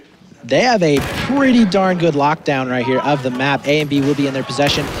 MhsV, they have a pretty darn good lockdown right here of the map. A and B will be in their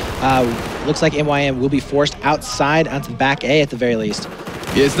possession. Looks like MYM will be forced outside onto back A at the very least.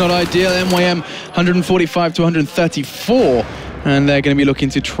 Yeah, it's not ideal. MYM 145 to 134. And they're going to be looking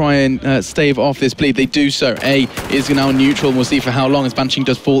to try and stave off this bleed. They do so. A is now neutral, and we'll see for how long as Banshee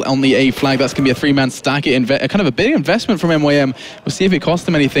does fall on the A flag. That's going to be a 3-man stack. Kind of a big investment from MYM. We'll see if it costs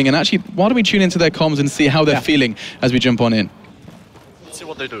them anything. And actually, why don't we tune into their comms and see how they're feeling as we jump on in? Let's see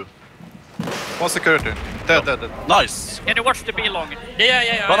what they do. One security. Dead. Nice. Can you watch the B long?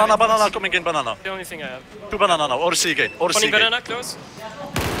 Yeah. Banana coming in, banana. The only thing I have. 2 banana now, or C gate. One in banana, close.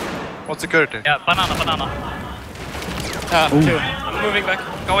 One security. Yeah, banana. 2. I'm moving back.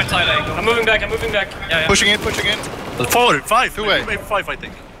 Go inside A. I'm moving back. Yeah. Pushing in. 4, 5. 2 A. Maybe 5, I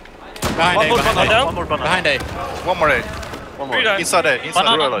think. Behind One A. more banana. Behind A. One more A. Inside A.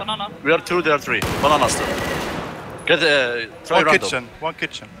 Banana. We are 2, they are 3. Banana still. Try random. One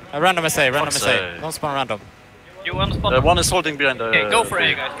kitchen. Random SA. Don't spawn random. You want to spot? One is holding behind the... Okay, go for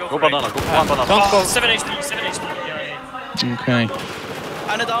A, guys. Go banana. Go 1 banana. Don't go. 7 HP. Yeah. Okay.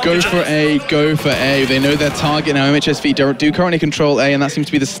 Go for A, go for A. They know their target now. MhsV do currently control A, and that seems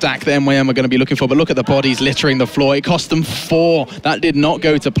to be the stack that MYM are going to be looking for. But look at the bodies littering the floor. It cost them 4. That did not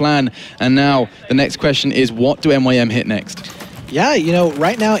go to plan. And now the next question is, what do MYM hit next? Yeah, you know,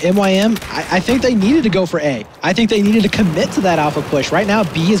 right now, MYM, I think they needed to go for A. I think they needed to commit to that alpha push. Right now,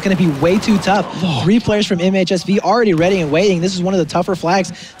 B is going to be way too tough. 3 players from MhsV already ready and waiting. This is one of the tougher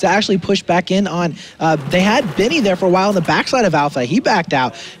flags to actually push back in on. They had Benny there for a while on the backside of alpha. He backed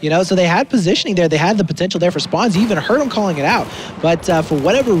out, you know, so they had positioning there. They had the potential there for spawns. You even heard him calling it out. But for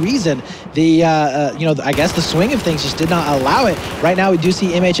whatever reason, the, you know, I guess the swing of things just did not allow it. Right now, we do see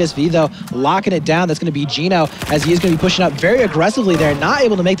MhsV, though, locking it down. That's going to be Gino, as he is going to be pushing up very aggressively there, not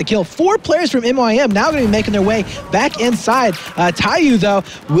able to make the kill. 4 players from MYM now going to be making their way back inside. Tayu, though,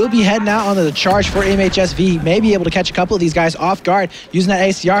 will be heading out on the charge for MhsV. May be able to catch a couple of these guys off guard using that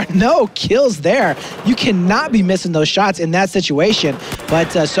ACR. No kills there. You cannot be missing those shots in that situation.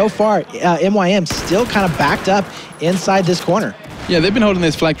 But so far, MYM still kind of backed up inside this corner. Yeah, they've been holding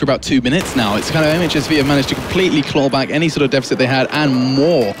this flag for about 2 minutes now. It's kind of MhsV have managed to completely claw back any sort of deficit they had and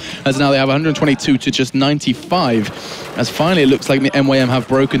more, as now they have 122 to just 95. As finally it looks like MYM have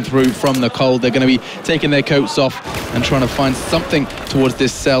broken through from the cold. They're going to be taking their coats off and trying to find something towards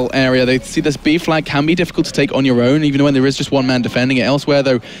this cell area. They see this B flag can be difficult to take on your own, even when there is just one man defending it. Elsewhere,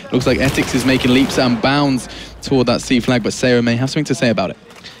 though, it looks like Ethics is making leaps and bounds toward that C flag, but Sayo may have something to say about it.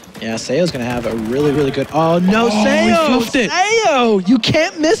 Yeah, Sayo's going to have a really, really good... Oh, no, Sayo! He fluffed it. Sayo! You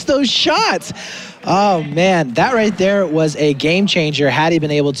can't miss those shots! Oh, man, that right there was a game changer had he been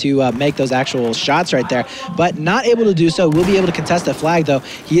able to make those actual shots right there. But not able to do so. Will be able to contest the flag, though.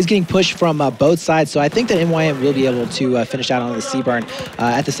 He is getting pushed from both sides, so I think that MYM will be able to finish out on the C-burn.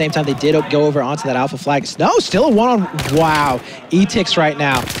 At the same time, they did go over onto that alpha flag. No, still a one-on... Wow. Etix right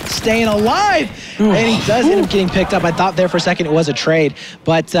now, staying alive! And he does end up getting picked up. I thought there for a second it was a trade,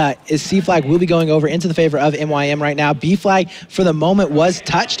 but his C flag will be going over into the favor of MYM right now. B flag, for the moment, was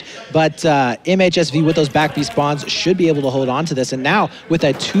touched, but MhsV with those back B spawns should be able to hold on to this. And now, with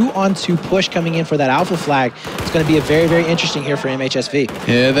a 2-on-2 push coming in for that alpha flag, it's going to be a very, very interesting here for MhsV.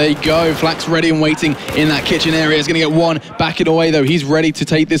 Here they go. Flax ready and waiting in that kitchen area. He's going to get one. Back it away, though. He's ready to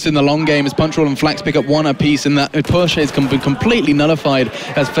take this in the long game as Punchroll and Flax pick up 1 apiece, and that push has been completely nullified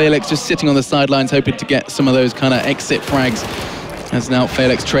as Felix just sitting on the sidelines hoping to get some of those kind of exit frags. As now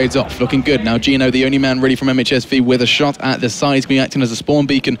Felix trades off, looking good. Now Gino, the only man really from MhsV with a shot at the side. He's going to be acting as a spawn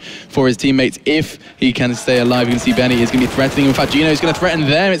beacon for his teammates if he can stay alive. You can see Benny is going to be threatening him. In fact, Gino is going to threaten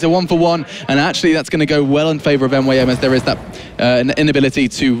them. It's a 1-for-1, and actually that's going to go well in favor of MYM, as there is that inability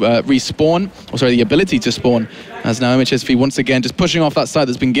to respawn, or sorry, the ability to spawn, as now MhsV once again just pushing off that side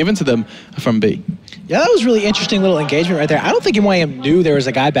that's been given to them from B. Yeah, that was really interesting little engagement right there. I don't think MYM knew there was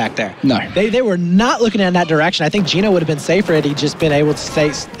a guy back there. No. They were not looking in that direction. I think Gino would have been safer had he just been able to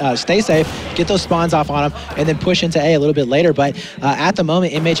stay safe, get those spawns off on him, and then push into A a little bit later. But at the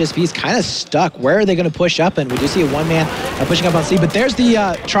moment, MhsV is kind of stuck. Where are they going to push up? And we do see a one-man pushing up on C. But there's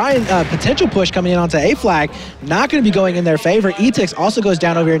the potential push coming in onto A flag. Not going to be going in their favor. Etix also goes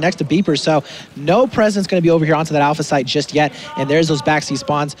down over here next to Beeper. So no presence going to be over here onto that alpha site just yet. And there's those back C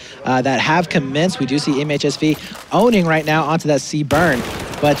spawns that have commenced. We do see MhsV owning right now onto that C burn.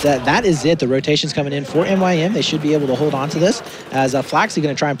 But that is it. The rotation's coming in for MYM. They should be able to hold on to this, as Flaxy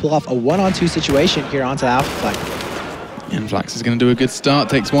going to try and pull off a 1-on-2 situation here onto the alpha flag. And Flax is going to do a good start.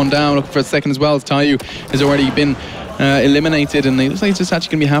 Takes one down, looking for a second as well, as Tayu has already been eliminated, and it looks like he's just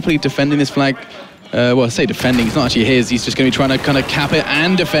actually going to be happily defending this flag. Well, I say defending, it's not actually his. He's just going to be trying to kind of cap it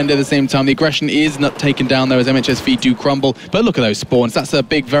and defend at the same time. The aggression is not taken down, though, as MhsV do crumble. But look at those spawns. That's a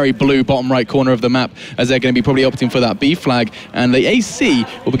big, very blue bottom right corner of the map, as they're going to be probably opting for that B flag. And the AC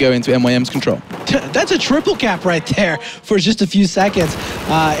will be going into MYM's control. That's a triple cap right there for just a few seconds.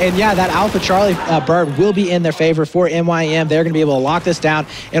 And yeah, that Alpha Charlie bird will be in their favor for MYM. They're going to be able to lock this down.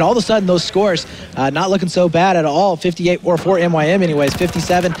 And all of a sudden, those scores not looking so bad at all. 58, or for MYM anyways,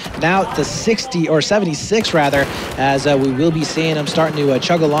 57 now to 60, or 76 rather, as we will be seeing them starting to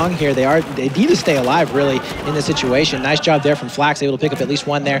chug along here. They need to stay alive really in this situation. Nice job there from Flax, able to pick up at least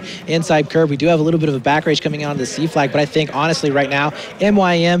one there inside curve. We do have a little bit of a back rage coming on the C flag, but I think honestly right now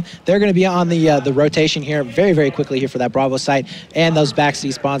MYM, they're going to be on the rotation here very, very quickly here for that Bravo site, and those back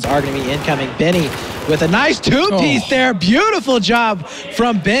C spawns are going to be incoming. Benny with a nice two-piece there. Beautiful job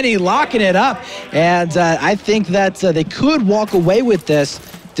from Benny locking it up, and I think that they could walk away with this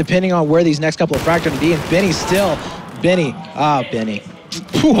depending on where these next couple of frags are going to be. And Benny.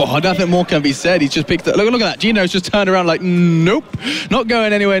 Nothing more can be said. He's just picked up. Look at that. Gino's just turned around like, nope, not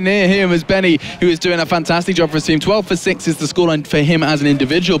going anywhere near him. As Benny, who is doing a fantastic job for his team. 12 for 6 is the scoreline for him as an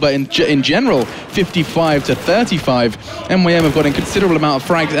individual, but in general, 55 to 35. MYM have got a considerable amount of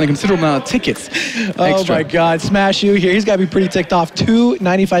frags and a considerable amount of tickets. Oh my God, SmhsV here. He's got to be pretty ticked off. 2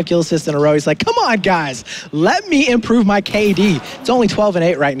 95 kill assists in a row. He's like, come on, guys, let me improve my KD. It's only 12 and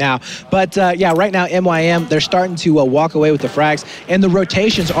 8 right now. But yeah, right now, MYM, they're starting to walk away with the frags, and the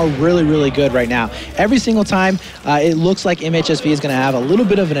rotations are really, really good right now. Every single time, it looks like MhsV is going to have a little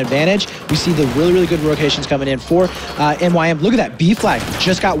bit of an advantage. We see the really, really good rotations coming in for MYM. Look at that. B flag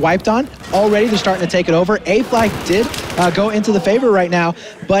just got wiped on. Already they're starting to take it over. A flag did go into the favor right now,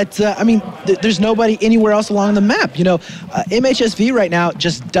 but I mean, there's nobody anywhere else along the map. You know, MhsV right now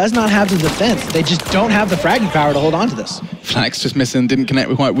just does not have the defense. They just don't have the fragging power to hold on to this. Flags just missing, didn't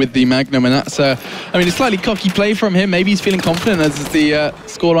connect quite with the Magnum, and that's, I mean, a slightly cocky play from him. Maybe he's feeling confident, as the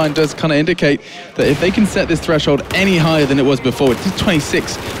scoreline does kind of indicate that if they can set this threshold any higher than it was before, it's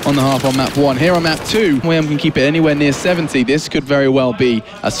 26 on the half on map 1. Here on map 2, MYM can keep it anywhere near 70. This could very well be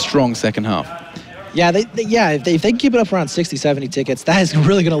a strong second half. Yeah, if they can keep it up around 60, 70 tickets, that is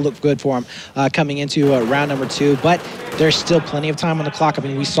really going to look good for them coming into round number 2. But there's still plenty of time on the clock. I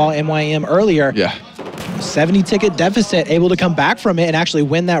mean, we saw MYM earlier. Yeah. 70 ticket deficit, able to come back from it and actually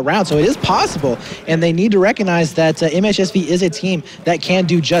win that round. So it is possible, and they need to recognize that MhsV is a team that can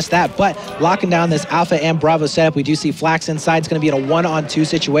do just that. But locking down this Alpha and Bravo setup, we do see Flax inside. It's going to be in a 1-on-2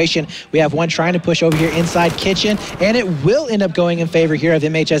 situation. We have one trying to push over here inside Kitchen, and it will end up going in favor here of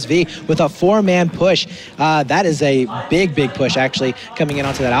MhsV with a 4-man push. That is a big, big push actually coming in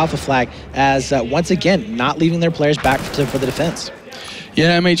onto that Alpha flag, as once again, not leaving their players back for the defense.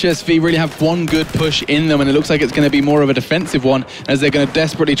 Yeah, MhsV really have one good push in them, and it looks like it's going to be more of a defensive one, as they're going to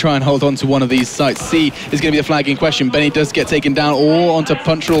desperately try and hold on to one of these sites. C is going to be the flag in question. Benny does get taken down, all onto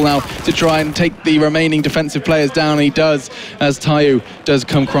Punchroll now to try and take the remaining defensive players down, and he does, as Tayu does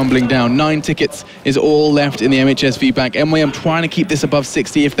come crumbling down. 9 tickets is all left in the MhsV bank. MYM trying to keep this above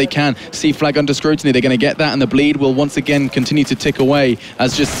 60 if they can. C flag under scrutiny, they're going to get that, and the bleed will once again continue to tick away,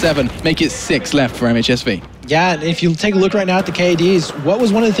 as just 7 make it 6 left for MhsV. Yeah, and if you take a look right now at the KDs, what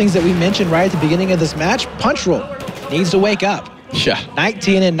was one of the things that we mentioned right at the beginning of this match? Punchroll needs to wake up. Yeah.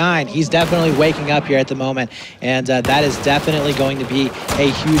 19 and 9. He's definitely waking up here at the moment, and that is definitely going to be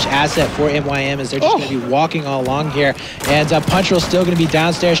a huge asset for MYM, as they're just going to be walking all along here. And Punchroll's still going to be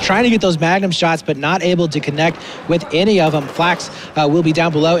downstairs trying to get those Magnum shots, but not able to connect with any of them. Flax will be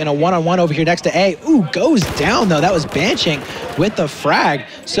down below in a 1-on-1 over here next to A. Ooh, goes down though. That was Banching with the frag.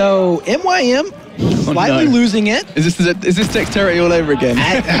 So MYM slightly losing it. Is this dexterity all over again?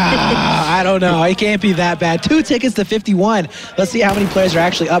 I don't know. It can't be that bad. 2 tickets to 51. Let's see how many players are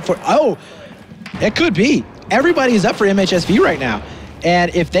actually up for. Oh, it could be. Everybody is up for MhsV right now.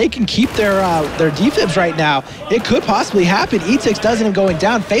 And if they can keep their defibs right now, it could possibly happen. Etix does end up going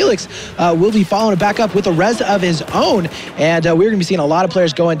down. Felix will be following it back up with a res of his own. And we're going to be seeing a lot of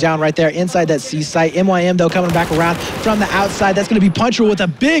players going down right there inside that C site. MYM, though, coming back around from the outside. That's going to be Punchroll with a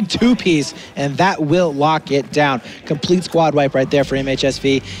big 2-piece, and that will lock it down. Complete squad wipe right there for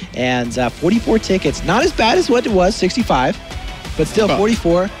MhsV. And 44 tickets. Not as bad as what it was, 65. But still,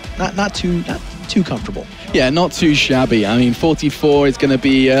 44, not too comfortable. Yeah, not too shabby. I mean, 44 is going to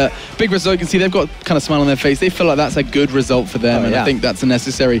be a big result. You can see they've got kind of smile on their face. They feel like that's a good result for them, and I think that's a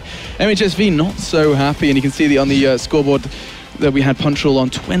necessary. MhsV not so happy, and you can see on the scoreboard that we had Punchroll on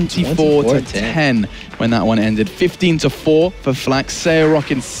 24 to 10 when that one ended. 15 to 4 for Flax.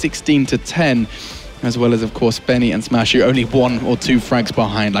 Searock in 16 to 10, as well as, of course, Benny and SmhsV only 1 or 2 frags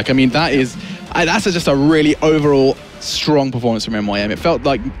behind. Like, I mean, that's just a really overall strong performance from MYM. It felt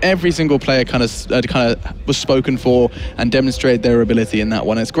like every single player kind of was spoken for and demonstrated their ability in that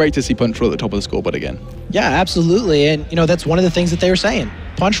one. It's great to see Punchroll at the top of the scoreboard again. Yeah, absolutely. And, you know, that's one of the things that they were saying.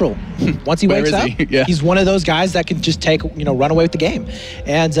 Punchroll, once he wakes up, he's one of those guys that can just run away with the game.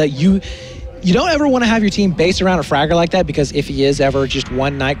 And you don't ever want to have your team based around a fragger like that, because if he is ever just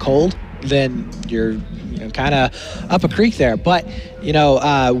one night cold, then you're kind of up a creek there. But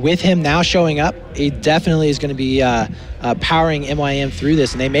with him now showing up, he definitely is going to be powering MYM through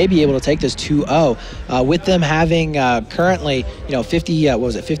this, and they may be able to take this 2-0 with them having currently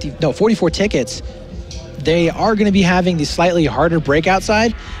 44 tickets. They are going to be having the slightly harder breakout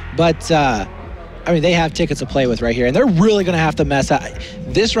side, but I mean, they have tickets to play with right here, and they're really going to have to mess up.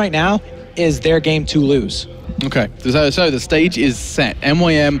 This right now is their game to lose. Okay, so the stage is set.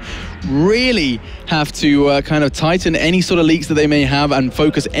 MYM really have to kind of tighten any sort of leaks that they may have and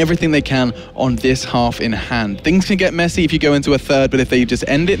focus everything they can on this half in hand. Things can get messy if you go into a third, but if they just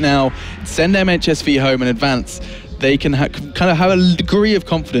end it now, send MhsV home and advance, they can kind of have a degree of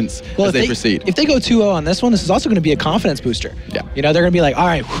confidence as they proceed. If they go 2-0 on this one, this is also going to be a confidence booster. Yeah. You know, they're going to be like, all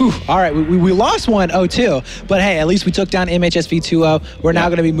right, whew, all right, we lost one 0-2, but hey, at least we took down MhsV 2-0. We're now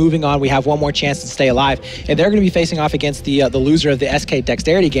going to be moving on. We have one more chance to stay alive. And they're going to be facing off against the loser of the SK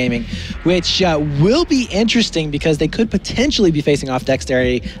Dexterity Gaming, which will be interesting because they could potentially be facing off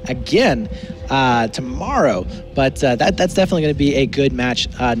Dexterity again tomorrow. But that's definitely going to be a good match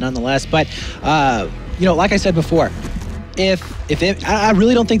nonetheless. But, you know, like I said before, I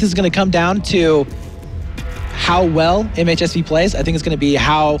really don't think this is going to come down to how well MhsV plays. I think it's going to be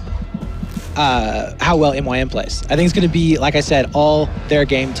how well MYM plays. I think it's going to be, like I said, all their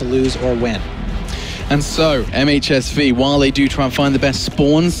game to lose or win. And so, MhsV, while they do try and find the best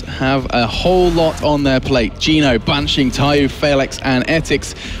spawns, have a whole lot on their plate. Gino, Banshing, Tayu, Felix, and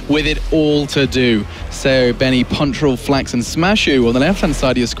Etix with it all to do. So, Benny, Puntrel, Flax, and Smashu on the left-hand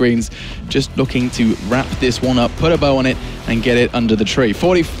side of your screens, just looking to wrap this one up, put a bow on it, and get it under the tree.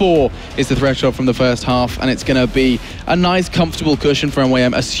 44 is the threshold from the first half, and it's going to be a nice, comfortable cushion for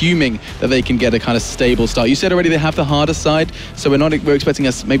MYM, assuming that they can get a kind of stable start. You said already they have the harder side, so we're expecting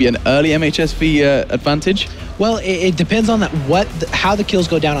maybe an early MhsV advantage? Well, it depends on how the kills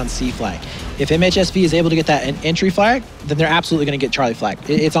go down on C flag. If MhsV is able to get that entry flag, then they're absolutely going to get Charlie flag.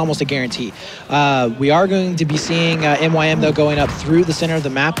 It's almost a guarantee. We are going to be seeing MYM, though, going up through the center of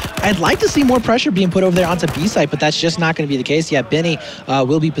the map. I'd like to see more pressure being put over there onto B site, but that's just not going to be the case. Yeah, Benny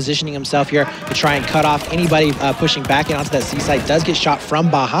will be positioning himself here to try and cut off anybody pushing back in onto that C site. Does get shot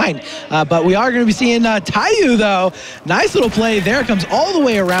from behind, but we are going to be seeing Tayu, though. Nice little play there. Comes all the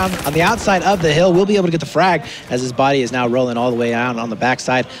way around on the outside of the hill. Will be able to get the frag as his body is now rolling all the way out on the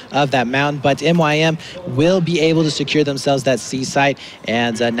backside of that mountain. But MYM will be able to secure themselves that C site,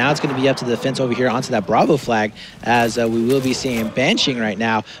 and now it's going to be up to the defense over here onto that Bravo flag, as we will be seeing Banshing right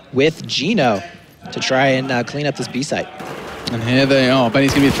now with Gino to try and clean up this B site. And here they are.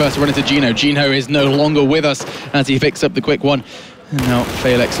 Benny's going to be the first to run into Gino. Gino is no longer with us as he picks up the quick one. And now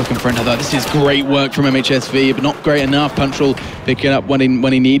Felix looking for another. This is great work from MhsV, but not great enough. Puntrel picking up when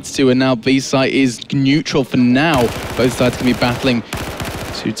he needs to, and now B site is neutral for now. Both sides can be battling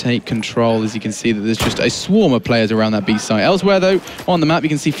to take control. As you can see that there's just a swarm of players around that B site. Elsewhere though, on the map you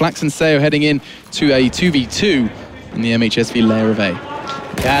can see Flax and Seo heading in to a 2v2 in the MhsV layer of A.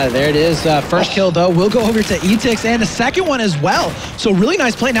 Yeah, there it is. First kill, though, will go over to Etix, and a second one as well. So really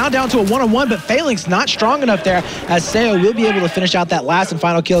nice play, now down to a one-on-one, but Phalanx not strong enough there, as Seo will be able to finish out that last and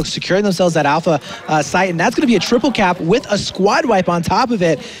final kill, securing themselves that alpha site, and that's going to be a triple cap with a squad wipe on top of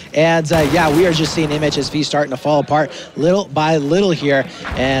it. And yeah, we are just seeing MhsV starting to fall apart little by little here,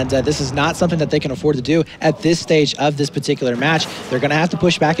 and this is not something that they can afford to do at this stage of this particular match. They're going to have to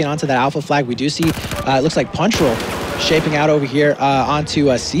push back in onto that alpha flag. We do see, it looks like Puntrel shaping out over here onto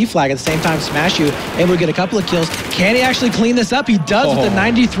a C flag. At the same time, Smashu able to get a couple of kills. Can he actually clean this up? He does with the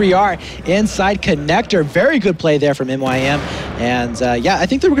 93R inside connector. Very good play there from MYM. And yeah, I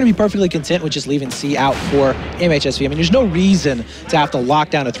think that we're going to be perfectly content with just leaving C out for MhsV. I mean, there's no reason to have to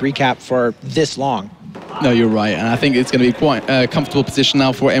lock down a 3-cap for this long. No, you're right, and I think it's going to be quite a comfortable position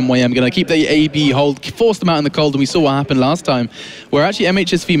now for MYM. Going to keep the AB hold, force them out in the cold, and we saw what happened last time, where actually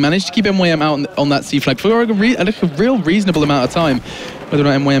MhsV managed to keep MYM out on that C flag for a real reasonable amount of time. Whether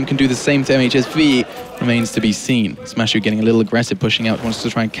or not MYM can do the same to MhsV remains to be seen. Smashu getting a little aggressive, pushing out, wants to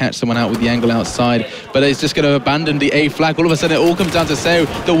try and catch someone out with the angle outside, but it's just going to abandon the A flag. All of a sudden, it all comes down to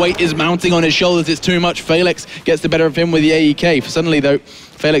Seo. The weight is mounting on his shoulders. It's too much. Felix gets the better of him with the AEK. Suddenly, though,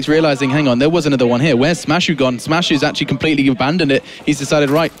 Felix realizing, hang on, there was another one here. Where's Smashu gone? Smashu's actually completely abandoned it. He's decided,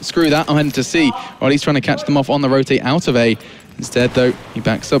 right, screw that, I'm heading to C. Or at least trying to catch them off on the rotate out of A. Instead, though, he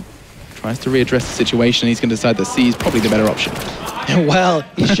backs up, tries to readdress the situation. He's going to decide that C is probably the better option. Well,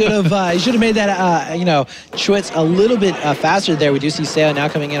 he should have made that you know, choice a little bit faster there. We do see Seo now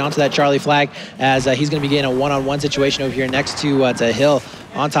coming in onto that Charlie flag, as he's going to be getting a one-on-one situation over here next to Hill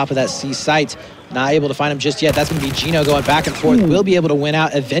on top of that C site. Not able to find him just yet. That's going to be Gino going back and forth. Will be able to win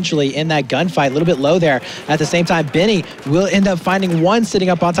out eventually in that gunfight. A little bit low there. At the same time, Benny will end up finding one sitting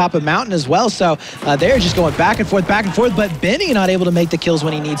up on top of Mountain as well. So they're just going back and forth, but Benny not able to make the kills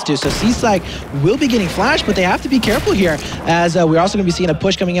when he needs to. So C-Side will be getting flashed, but they have to be careful here, as we're also going to be seeing a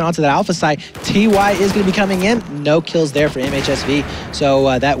push coming in onto that alpha site. TY is going to be coming in. No kills there for MhsV.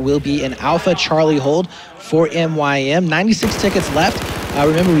 So that will be an alpha Charlie hold for MYM. 96 tickets left.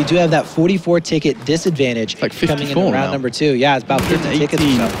 Remember, we do have that 44 ticket disadvantage like coming in round now. number 2. Yeah, it's about 50 tickets or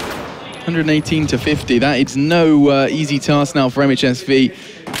so. 118 to 50. That is no easy task now for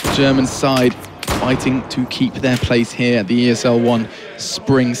MhsV. German side fighting to keep their place here at the ESL One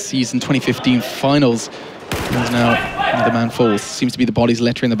Spring Season 2015 Finals. And now Another man falls. Seems to be the bodies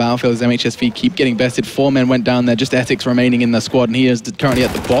littering the battlefield as MhsV keep getting bested. 4 men went down there, just Ethics remaining in the squad, and he is currently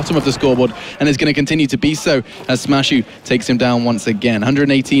at the bottom of the scoreboard and is going to continue to be so as SmhsV takes him down once again.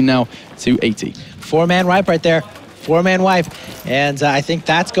 118 now to 80. 4-man wipe right there. 4-man wipe, and I think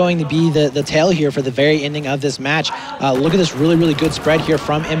that's going to be the tail here for the very ending of this match. Look at this really good spread here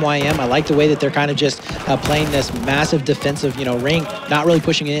from MYM. I like the way that they're kind of just playing this massive defensive, ring, not really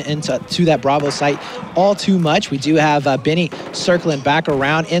pushing it into that Bravo site all too much. We do have Benny circling back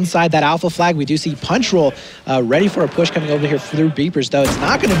around inside that alpha flag. We do see Punch Roll ready for a push coming over here through beepers, though. It's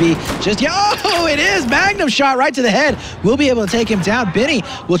not going to be just, oh, it is! Magnum shot right to the head. We'll be able to take him down. Benny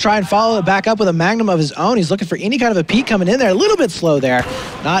will try and follow it back up with a Magnum of his own. He's looking for any kind of a peek coming in there, a little bit slow there,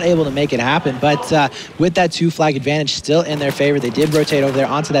 not able to make it happen, but with that 2 flag advantage still in their favor, they did rotate over there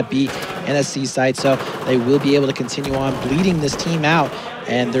onto that B and that C site, so they will be able to continue on bleeding this team out,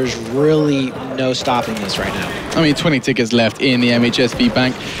 and there's really no stopping this right now. I mean, 20 tickets left in the MhsV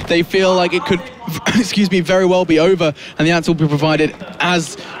bank. They feel like it could, excuse me, very well be over, and the answer will be provided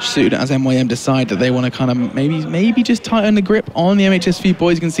as soon as MYM decide that they want to kind of maybe just tighten the grip on the MhsV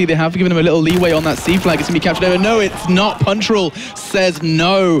boys. You can see they have given them a little leeway on that C flag. It's going to be captured over. No, it's not. Punch Roll says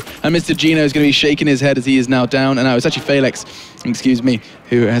no, and Mr. Gino is going to be shaking his head as he is now down, and now it's actually Felix, excuse me,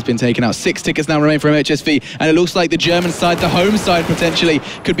 who has been taken out. 6 tickets now remain for MhsV, and it looks like the German side, the home side potentially,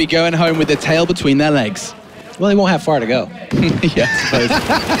 could be going home with their tail between their legs. Well, they won't have far to go. Yeah, I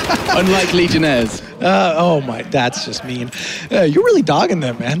suppose. Unlike Legionnaires. Oh my, that's just mean. You're really dogging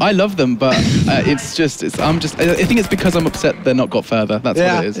them, man. I love them, but I think it's because I'm upset they're not got further. That's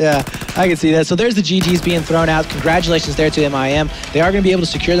what it is. Yeah, I can see that. So there's the GGs being thrown out. Congratulations there to MIM. They are going to be able to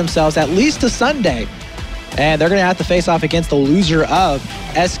secure themselves at least to Sunday. And they're going to have to face off against the loser of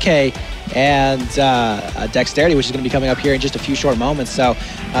SK and Dexterity, which is going to be coming up here in just a few short moments. So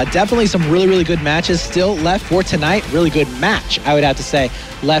definitely some really good matches still left for tonight. Really good match, I would have to say,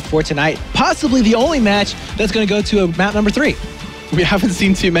 left for tonight. Possibly the only match that's going to go to map number 3. We haven't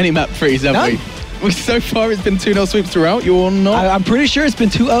seen too many map 3s, have we? So far, it's been 2-0 sweeps throughout. You're not. I'm pretty sure it's been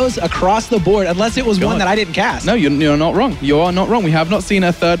 2-0s across the board, unless it was one that I didn't cast. No, you're not wrong. You are not wrong. We have not seen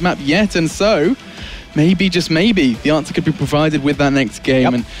a third map yet, and so maybe, just maybe, the answer could be provided with that next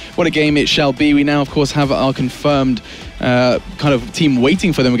game. And what a game it shall be. We now, of course, have our confirmed kind of team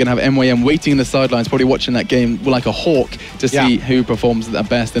waiting for them. We're going to have MYM waiting in the sidelines, probably watching that game like a hawk to see who performs at their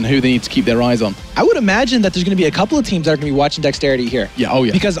best and who they need to keep their eyes on. I would imagine that there's going to be a couple of teams that are going to be watching Dexterity here. Yeah, oh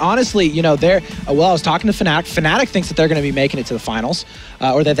yeah. Because honestly, they're, well, I was talking to Fnatic. Fnatic thinks that they're going to be making it to the finals,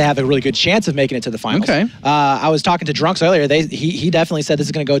 or that they have a really good chance of making it to the finals. Okay. I was talking to Drunks earlier. He definitely said this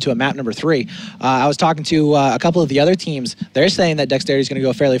is going to go to a map number 3. I was talking to a couple of the other teams. They're saying that Dexterity is going to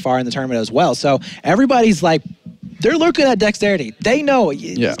go fairly far in the tournament as well. So everybody's like, they're looking at Dexterity. They know.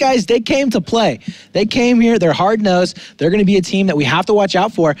 These guys, they came to play. They came here. They're hard-nosed. They're going to be a team that we have to watch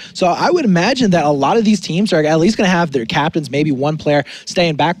out for. So I would imagine that a lot of these teams are at least going to have their captains, maybe one player,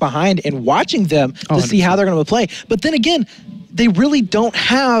 staying back behind and watching them to see how they're going to play. But then again, they really don't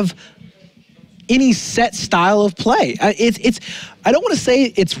have any set style of play. I don't want to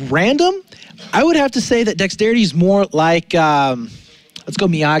say it's random. I would have to say that Dexterity is more like, let's go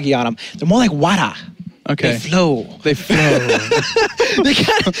Miyagi on them. They're more like Wada. Okay. They flow. They flow. they're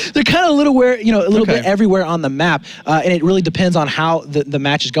kind of a little bit everywhere on the map, and it really depends on how the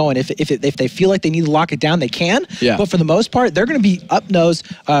match is going. If they feel like they need to lock it down, they can. Yeah. But for the most part, they're going to be up nose,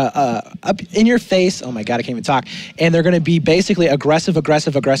 up in your face. Oh my God, I can't even talk. And they're going to be basically aggressive,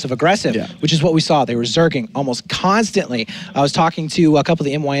 which is what we saw. They were zerging almost constantly. I was talking to a couple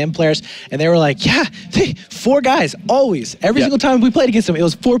of the MYM players, and they were like, yeah, 4 guys, always. Every single time we played against them, it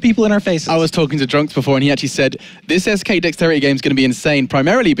was 4 people in our faces. I was talking to Drunks before, and he actually said, this SK Dexterity game is going to be insane,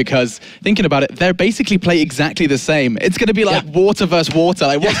 primarily because, thinking about it, they basically play exactly the same. It's going to be like water versus water.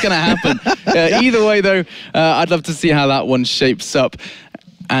 Like, what's going to happen? Either way, though, I'd love to see how that one shapes up.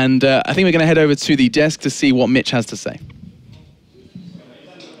 And I think we're going to head over to the desk to see what Mitch has to say.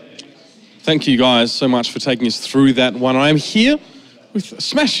 Thank you guys so much for taking us through that one. I'm here with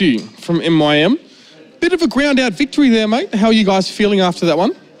SmhsV from MYM. Bit of a ground-out victory there, mate. How are you guys feeling after that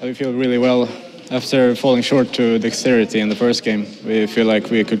one? We feel really well. After falling short to Dexterity in the first game, we feel like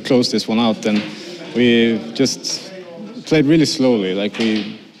we could close this one out, and we just played really slowly. Like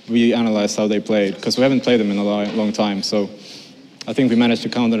we analyzed how they played, because we haven't played them in a long time. So I think we managed to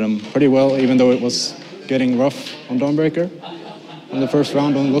counter them pretty well, even though it was getting rough on Dawnbreaker. In the first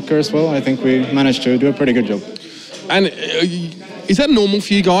round on Looker as well, I think we managed to do a pretty good job. And is that normal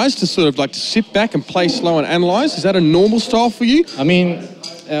for you guys to sort of like to sit back and play slow and analyze? Is that a normal style for you? I mean,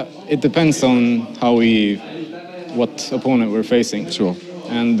 it depends on what opponent we're facing. Sure.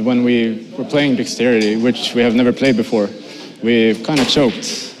 And when we were playing dexterity, which we have never played before, we kind of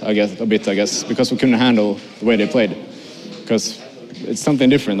choked, I guess, because we couldn't handle the way they played. Because it's something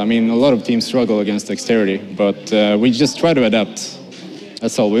different. I mean, a lot of teams struggle against dexterity, but we just try to adapt.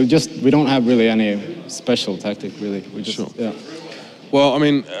 That's all. We don't have really any special tactic, really. We just, yeah. Well, I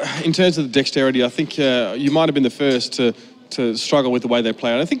mean, in terms of the dexterity, I think you might have been the first to struggle with the way they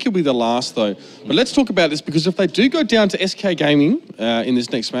play. I don't think you'll be the last, though. But let's talk about this, because if they do go down to SK Gaming in this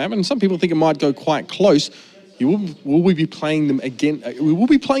next map, and some people think it might go quite close, will we be playing them again? We will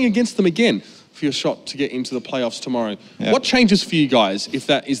be playing against them again for your shot to get into the playoffs tomorrow. Yeah. What changes for you guys if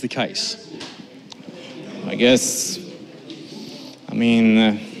that is the case? I guess, I mean,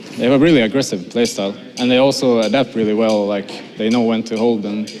 they have a really aggressive playstyle, and they also adapt really well. Like, they know when to hold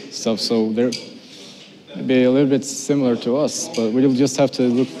and stuff, so they're maybe a little bit similar to us, but we'll just have to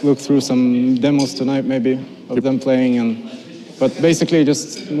look through some demos tonight, maybe, of them playing. But basically,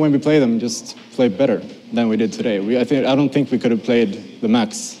 just when we play them, just play better than we did today. I don't think we could have played the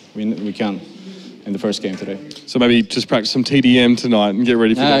max we can in the first game today. So maybe just practice some TDM tonight and get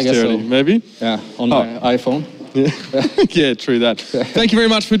ready for dexterity, so. Maybe? Yeah, on my iPhone. Yeah. Yeah, true that. Thank you very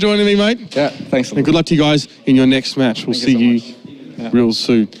much for joining me, mate. Yeah, thanks. And good luck to you guys in your next match. We'll see you real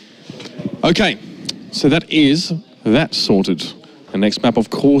soon. Okay, so that is that sorted. The next map, of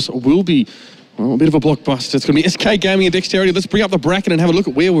course, will be a bit of a blockbuster. It's going to be SK Gaming and Dexterity. Let's bring up the bracket and have a look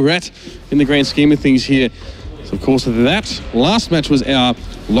at where we're at in the grand scheme of things here. So, of course, that last match was our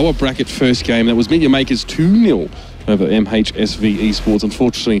lower bracket first game. That was Meet Your Makers 2-0 over MhsV Esports.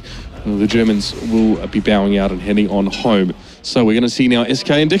 Unfortunately, the Germans will be bowing out and heading on home. So we're going to see now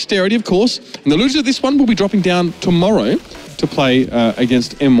SK and Dexterity, of course. And the loser of this one will be dropping down tomorrow to play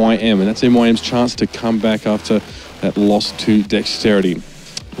against MYM. And that's MYM's chance to come back after that loss to Dexterity.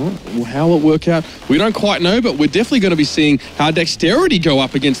 Well, how will it work out? We don't quite know, but we're definitely going to be seeing how Dexterity go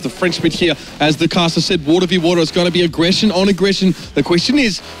up against the French mid here. As the caster said, water v water, it's going to be aggression on aggression. The question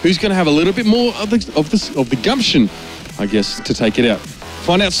is, who's going to have a little bit more of the gumption, I guess, to take it out?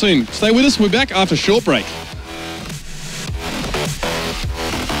 Find out soon. Stay with us. We're back after a short break.